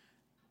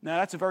 Now,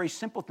 that's a very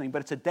simple thing,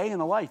 but it's a day in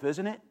the life,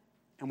 isn't it?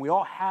 And we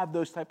all have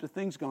those types of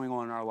things going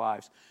on in our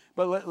lives.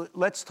 But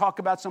let's talk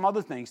about some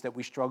other things that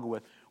we struggle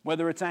with,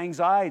 whether it's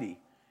anxiety.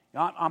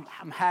 I'm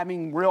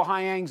having real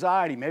high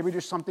anxiety. Maybe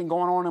there's something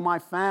going on in my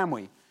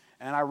family,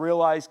 and I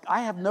realize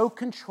I have no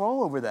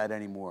control over that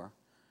anymore.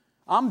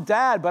 I'm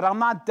dad, but I'm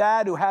not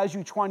dad who has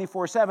you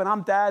 24/7.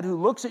 I'm dad who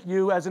looks at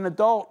you as an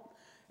adult,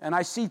 and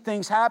I see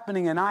things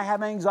happening, and I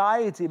have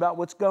anxiety about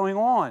what's going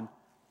on.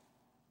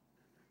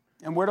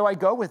 And where do I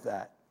go with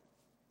that?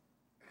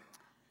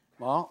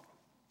 Well,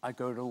 I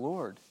go to the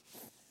Lord,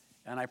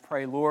 and I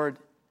pray, Lord,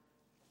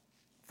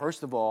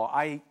 first of all,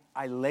 I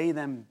lay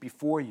them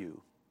before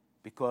you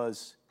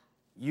because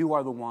you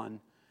are the one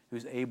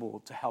who's able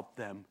to help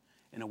them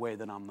in a way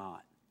that I'm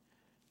not.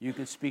 You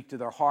can speak to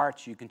their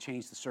hearts. You can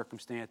change the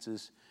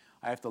circumstances.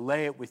 I have to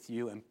lay it with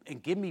you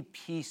and give me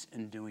peace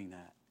in doing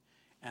that.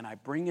 And I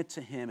bring it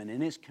to him, and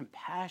in his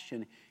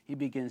compassion, he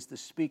begins to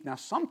speak. Now,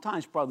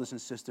 sometimes, brothers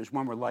and sisters,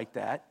 when we're like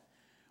that,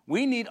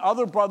 we need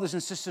other brothers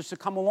and sisters to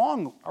come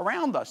along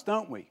around us,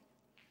 don't we?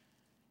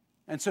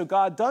 And so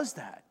God does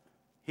that.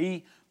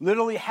 He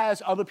literally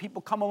has other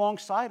people come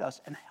alongside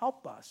us and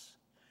help us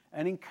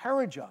and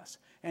encourage us.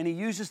 And he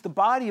uses the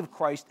body of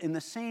Christ in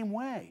the same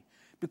way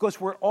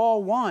because we're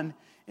all one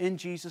in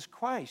Jesus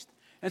Christ.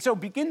 And so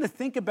begin to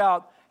think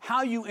about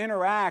how you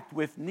interact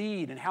with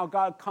need and how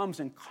God comes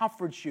and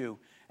comforts you,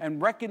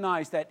 and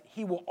recognize that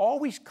he will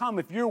always come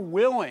if you're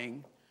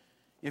willing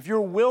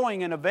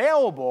and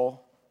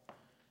available,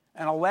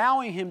 and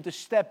allowing him to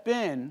step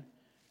in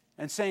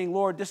and saying,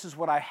 Lord, this is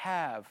what I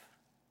have.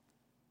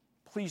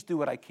 Please do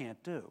what I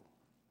can't do.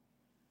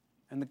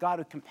 And the God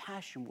of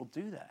compassion will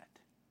do that.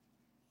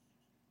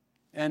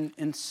 And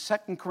in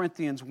 2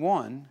 Corinthians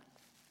 1,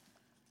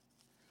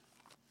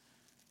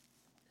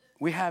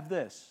 we have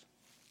this.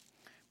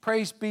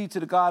 Praise be to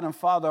the God and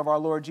Father of our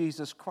Lord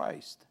Jesus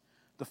Christ,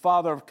 the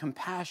Father of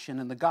compassion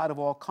and the God of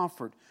all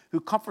comfort, who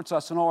comforts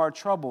us in all our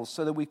troubles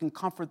so that we can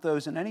comfort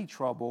those in any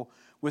trouble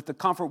with the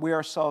comfort we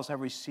ourselves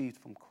have received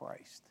from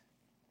Christ.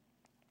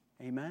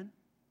 Amen?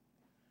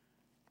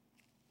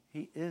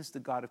 He is the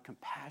God of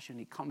compassion.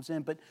 He comes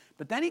in. But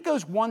then he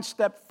goes one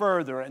step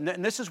further, and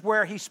this is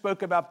where he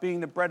spoke about being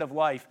the bread of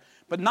life.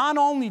 But not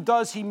only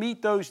does he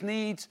meet those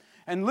needs,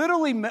 and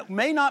literally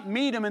may not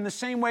meet them in the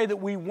same way that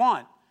we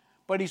want,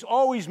 but he's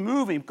always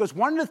moving. Because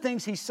one of the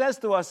things he says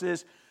to us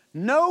is,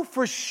 know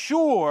for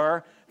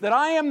sure that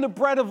I am the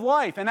bread of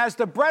life. And as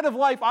the bread of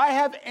life, I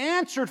have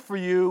answered for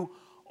you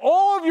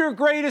all of your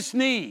greatest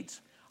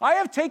needs. I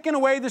have taken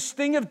away the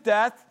sting of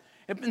death.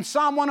 In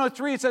Psalm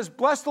 103, it says,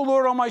 bless the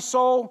Lord, O my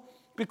soul,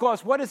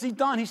 Because what has he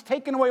done? He's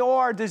taken away all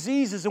our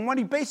diseases. And what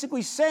he's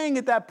basically saying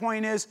at that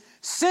point is,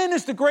 sin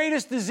is the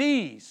greatest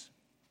disease.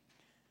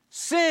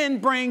 Sin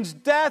brings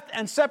death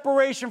and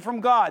separation from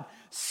God.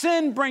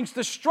 Sin brings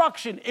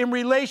destruction in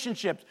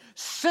relationships.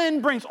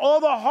 Sin brings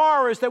all the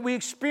horrors that we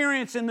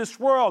experience in this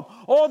world,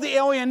 all the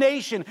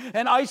alienation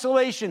and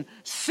isolation.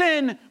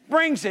 Sin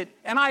brings it,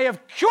 and I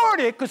have cured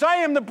it because I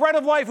am the bread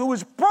of life who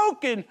was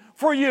broken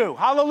for you.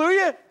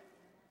 Hallelujah.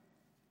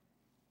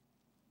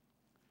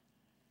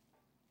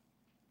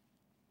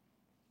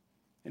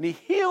 And he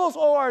heals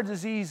all our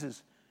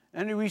diseases,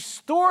 and he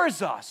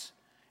restores us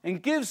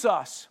and gives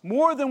us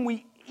more than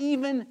we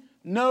even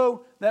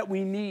know that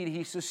we need.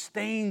 He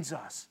sustains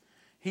us.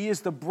 He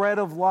is the bread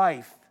of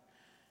life.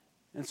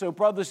 And so,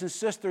 brothers and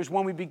sisters,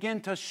 when we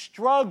begin to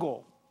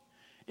struggle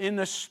in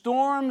the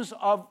storms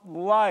of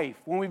life,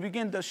 when we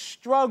begin to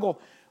struggle,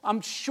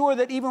 I'm sure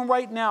that even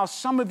right now,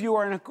 some of you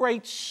are in a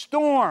great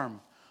storm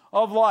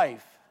of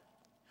life.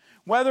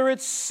 Whether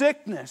it's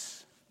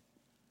sickness,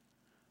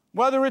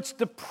 whether it's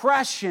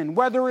depression,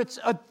 whether it's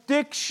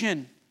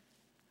addiction,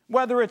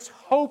 whether it's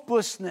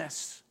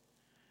hopelessness.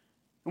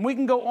 And we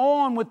can go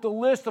on with the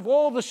list of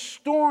all the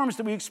storms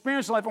that we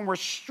experience in life and we're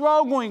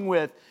struggling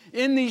with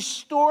in these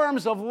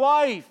storms of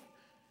life.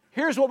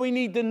 Here's what we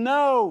need to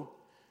know,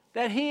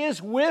 that he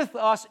is with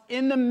us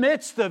in the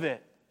midst of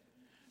it.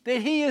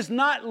 That he has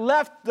not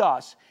left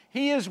us.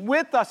 He is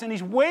with us and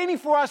he's waiting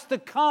for us to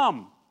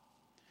come.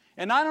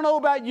 And I don't know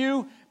about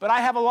you, but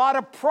I have a lot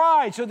of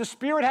pride, so the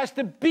Spirit has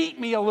to beat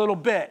me a little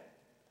bit.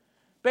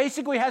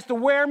 Basically has to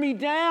wear me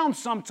down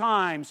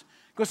sometimes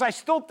because I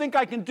still think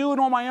I can do it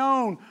on my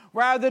own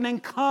rather than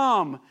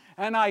come.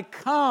 And I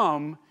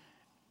come,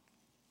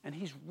 and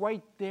he's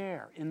right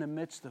there in the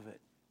midst of it.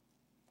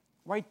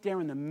 Right there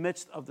in the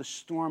midst of the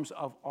storms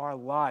of our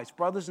lives.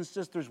 Brothers and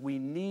sisters, we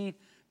need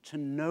to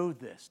know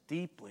this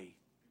deeply.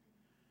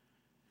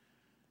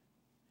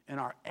 In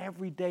our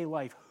everyday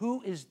life,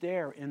 who is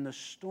there in the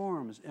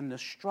storms, in the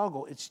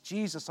struggle? It's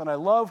Jesus. And I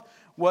love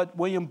what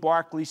William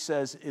Barclay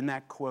says in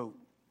that quote.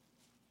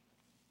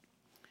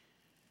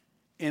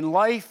 In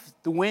life,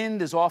 the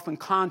wind is often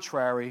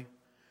contrary.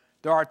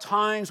 There are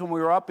times when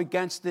we are up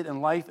against it,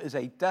 and life is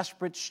a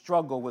desperate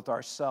struggle with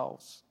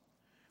ourselves,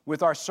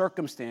 with our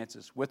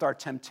circumstances, with our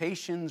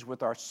temptations,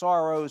 with our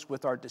sorrows,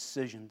 with our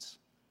decisions.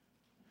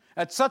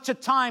 At such a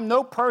time,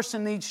 no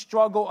person needs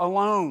struggle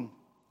alone.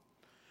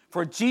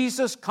 For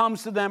Jesus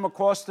comes to them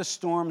across the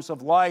storms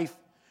of life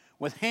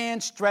with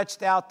hands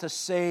stretched out to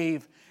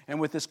save and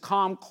with his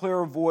calm,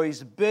 clear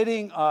voice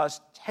bidding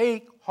us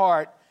take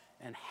heart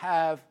and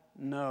have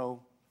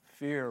no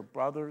fear.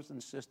 Brothers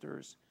and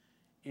sisters,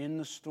 in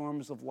the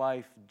storms of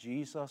life,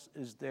 Jesus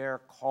is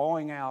there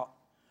calling out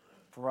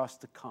for us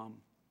to come.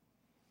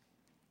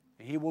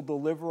 He will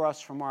deliver us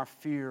from our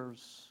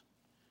fears.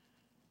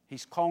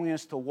 He's calling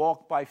us to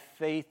walk by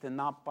faith and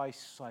not by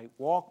sight.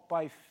 Walk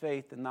by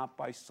faith and not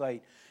by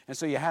sight. And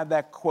so you have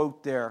that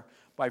quote there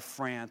by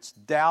France.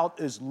 Doubt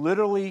is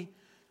literally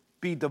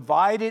be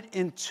divided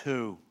in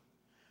two.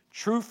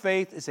 True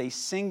faith is a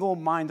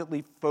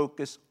single-mindedly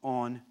focus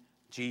on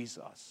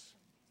Jesus.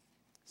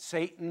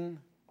 Satan,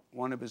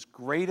 one of his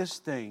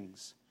greatest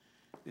things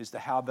is to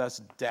have us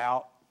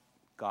doubt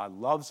God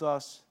loves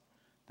us,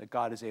 that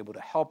God is able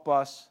to help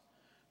us,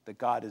 that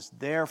God is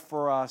there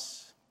for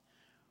us.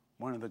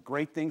 One of the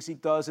great things he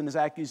does in his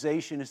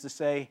accusation is to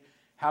say,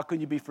 how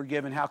can you be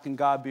forgiven? How can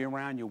God be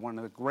around you? One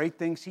of the great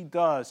things he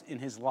does in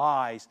his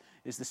lies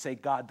is to say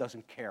God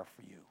doesn't care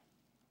for you.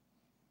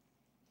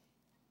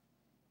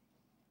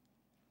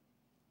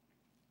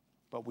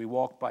 But we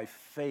walk by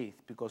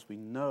faith because we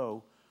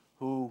know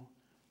who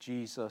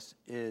Jesus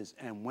is.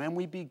 And when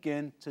we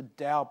begin to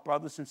doubt,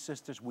 brothers and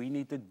sisters, we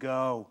need to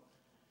go.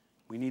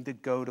 We need to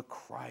go to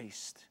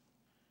Christ,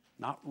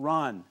 not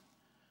run.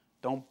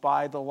 Don't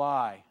buy the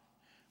lie.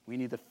 We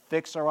need to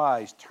fix our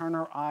eyes, turn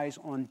our eyes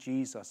on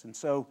Jesus. And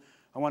so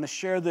I want to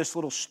share this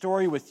little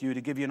story with you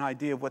to give you an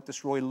idea of what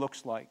this really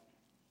looks like.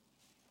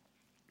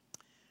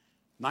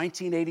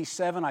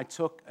 1987, I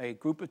took a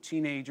group of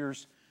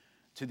teenagers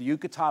to the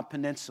Yucatan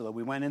Peninsula.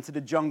 We went into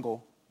the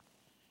jungle,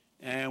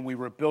 and we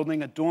were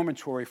building a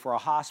dormitory for a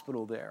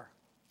hospital there.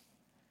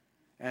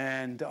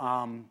 And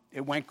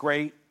it went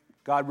great.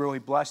 God really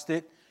blessed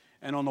it.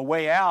 And on the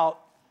way out,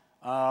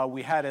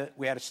 we had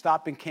to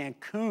stop in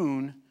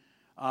Cancun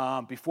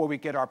before we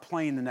get our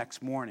plane the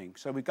next morning.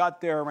 So we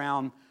got there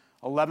around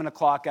 11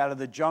 o'clock out of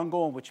the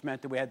jungle, which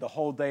meant that we had the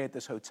whole day at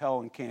this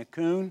hotel in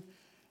Cancun.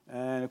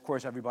 And, of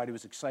course, everybody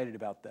was excited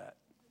about that.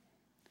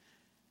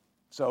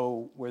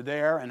 So we're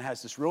there, and it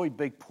has this really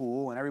big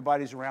pool, and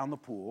everybody's around the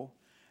pool.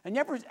 And you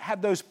ever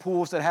have those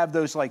pools that have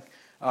those, like,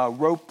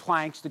 rope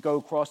planks to go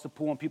across the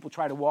pool, and people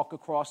try to walk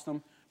across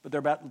them, but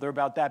they're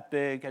about that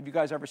big? Have you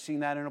guys ever seen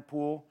that in a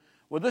pool?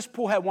 Well, this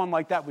pool had one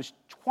like that. It was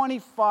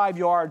 25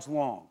 yards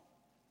long.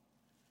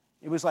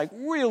 It was like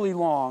really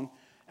long.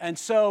 And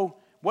so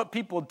what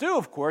people do,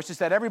 of course, is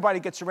that everybody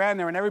gets around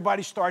there and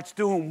everybody starts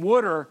doing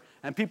water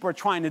and people are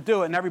trying to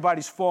do it and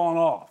everybody's falling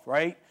off,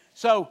 right?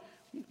 So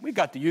we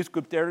got the youth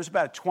group there. There's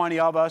about 20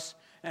 of us.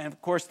 And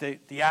of course,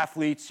 the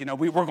athletes,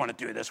 we're going to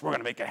do this. We're going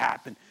to make it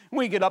happen. And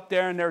we get up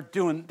there, and they're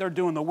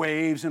doing the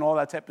waves and all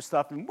that type of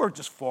stuff, and we're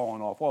just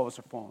falling off. All of us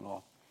are falling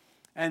off.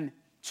 And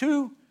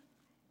two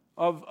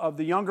of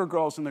the younger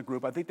girls in the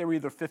group, I think they were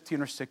either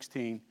 15 or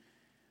 16,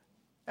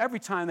 every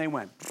time they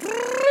went,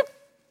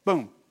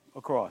 boom,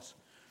 across.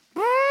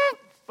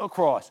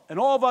 Across. And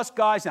all of us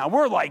guys now,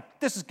 we're like,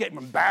 this is getting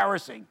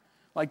embarrassing.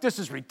 Like, this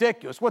is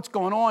ridiculous. What's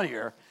going on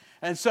here?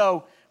 And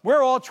so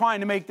we're all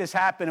trying to make this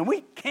happen, and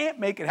we can't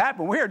make it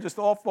happen. We're just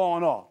all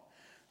falling off.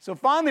 So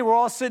finally, we're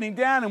all sitting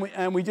down,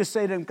 and we just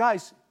say to them,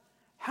 guys,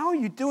 how are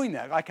you doing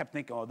that? I kept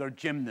thinking, they're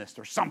gymnasts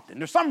or something.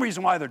 There's some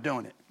reason why they're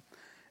doing it.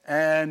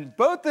 And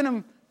both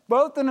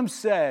of them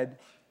said,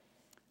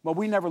 well,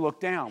 we never look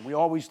down. We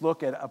always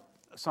look at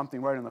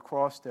something right on the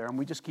cross there, and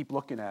we just keep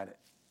looking at it.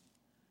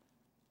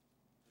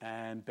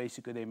 And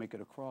basically, they make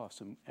it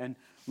across. And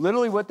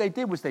literally what they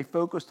did was they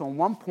focused on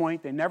one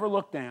point. They never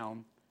looked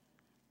down,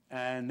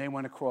 and they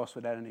went across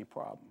without any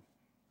problem.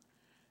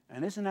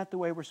 And isn't that the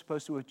way we're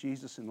supposed to with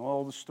Jesus in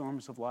all the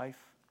storms of life?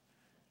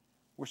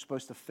 We're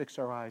supposed to fix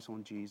our eyes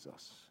on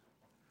Jesus.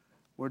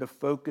 We're to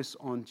focus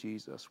on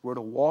Jesus. We're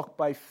to walk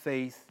by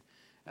faith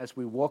as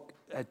we walk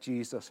at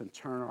Jesus and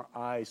turn our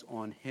eyes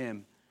on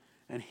him.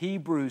 And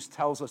Hebrews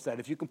tells us that.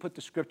 If you can put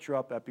the scripture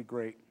up, that'd be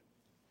great.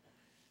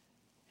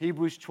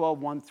 Hebrews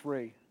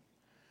 12:1-3.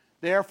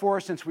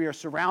 Therefore, since we are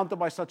surrounded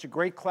by such a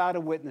great cloud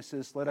of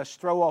witnesses, let us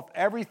throw off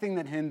everything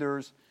that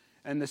hinders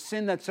and the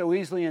sin that so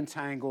easily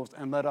entangles,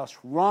 and let us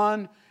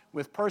run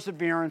with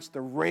perseverance the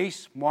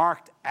race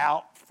marked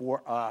out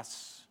for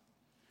us,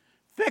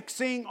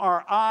 fixing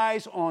our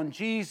eyes on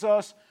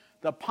Jesus,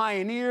 the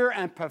pioneer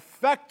and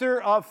perfecter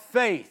of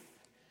faith.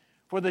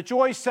 For the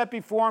joy set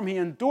before him, he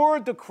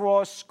endured the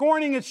cross,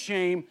 scorning its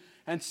shame,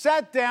 and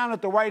sat down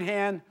at the right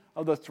hand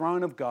of the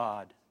throne of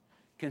God.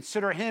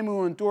 Consider him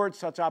who endured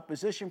such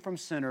opposition from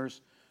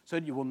sinners, so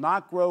that you will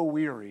not grow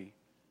weary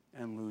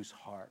and lose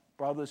heart.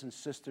 Brothers and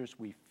sisters,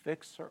 we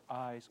fix our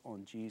eyes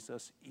on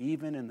Jesus,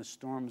 even in the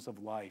storms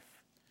of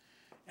life,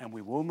 and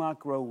we will not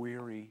grow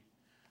weary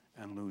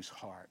and lose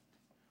heart.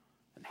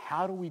 And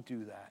how do we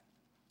do that?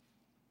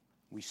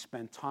 We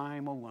spend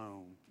time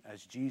alone,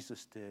 as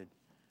Jesus did.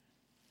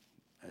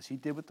 As he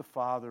did with the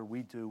Father,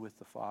 we do with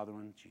the Father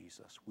and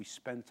Jesus. We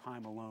spend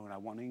time alone. I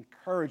want to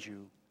encourage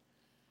you,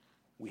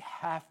 we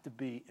have to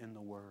be in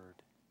the Word.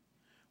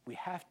 We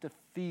have to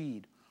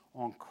feed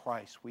on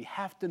Christ. We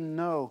have to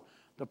know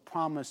the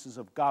promises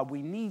of God.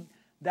 We need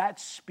that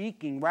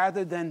speaking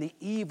rather than the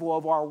evil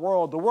of our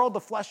world. The world, the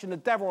flesh, and the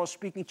devil are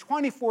speaking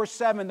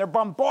 24/7. They're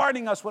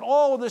bombarding us with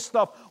all of this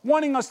stuff,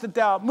 wanting us to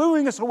doubt,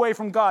 moving us away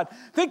from God,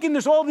 thinking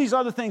there's all these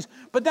other things.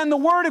 But then the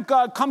Word of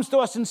God comes to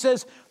us and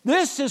says,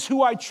 this is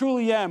who I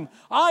truly am.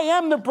 I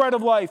am the bread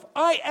of life.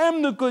 I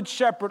am the good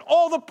shepherd.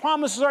 All the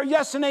promises are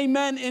yes and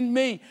amen in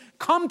me.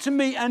 Come to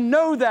me and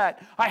know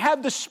that. I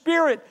have the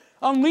Spirit.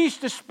 Unleash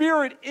the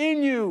Spirit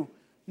in you.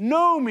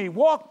 Know me.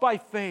 Walk by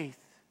faith.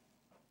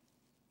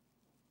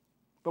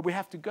 But we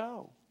have to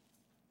go.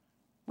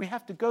 We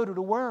have to go to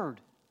the Word.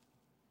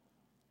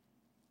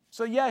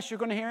 So yes, you're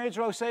going to hear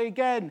Israel say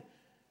again,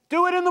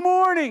 do it in the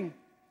morning.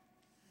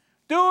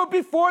 Do it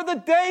before the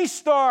day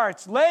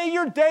starts. Lay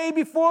your day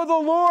before the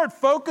Lord.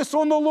 Focus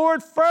on the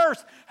Lord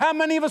first. How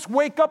many of us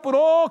wake up with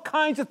all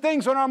kinds of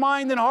things on our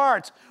mind and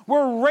hearts?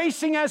 We're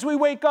racing as we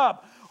wake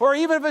up. Or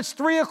even if it's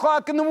 3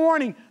 o'clock in the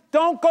morning,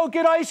 don't go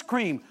get ice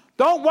cream.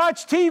 Don't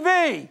watch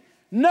TV.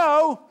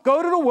 No,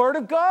 go to the Word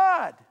of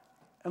God.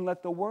 And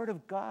let the Word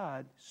of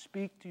God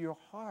speak to your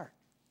heart.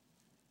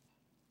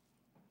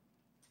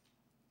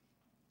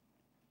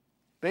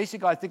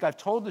 Basically, I think I've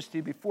told this to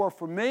you before.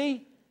 For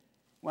me,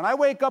 when I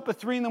wake up at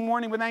 3 in the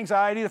morning with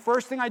anxiety, the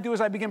first thing I do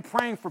is I begin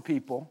praying for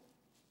people.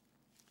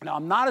 Now,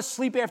 I'm not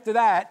asleep after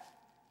that.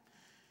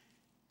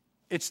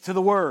 It's to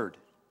the Word.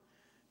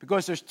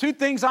 Because there's 2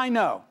 things I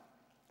know.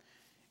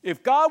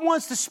 If God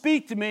wants to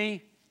speak to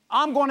me,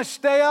 I'm going to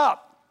stay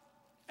up.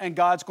 And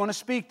God's going to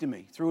speak to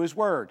me through His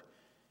Word.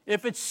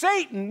 If it's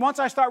Satan, once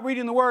I start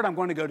reading the Word, I'm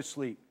going to go to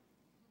sleep.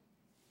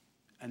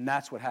 And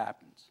that's what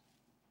happens.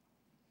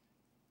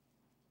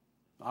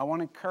 I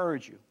want to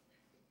encourage you.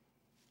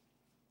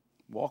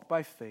 Walk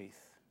by faith.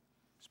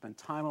 Spend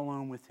time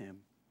alone with Him.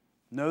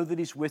 Know that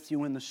He's with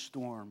you in the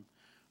storm.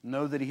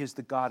 Know that He is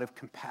the God of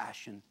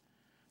compassion.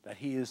 That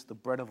He is the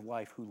bread of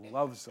life who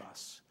loves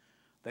us.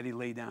 That He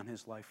laid down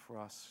His life for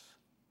us.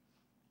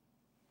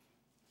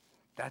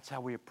 That's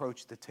how we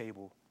approach the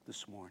table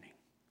this morning.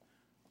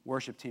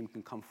 Worship team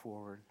can come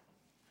forward.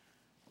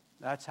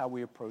 That's how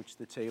we approach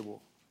the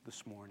table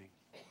this morning.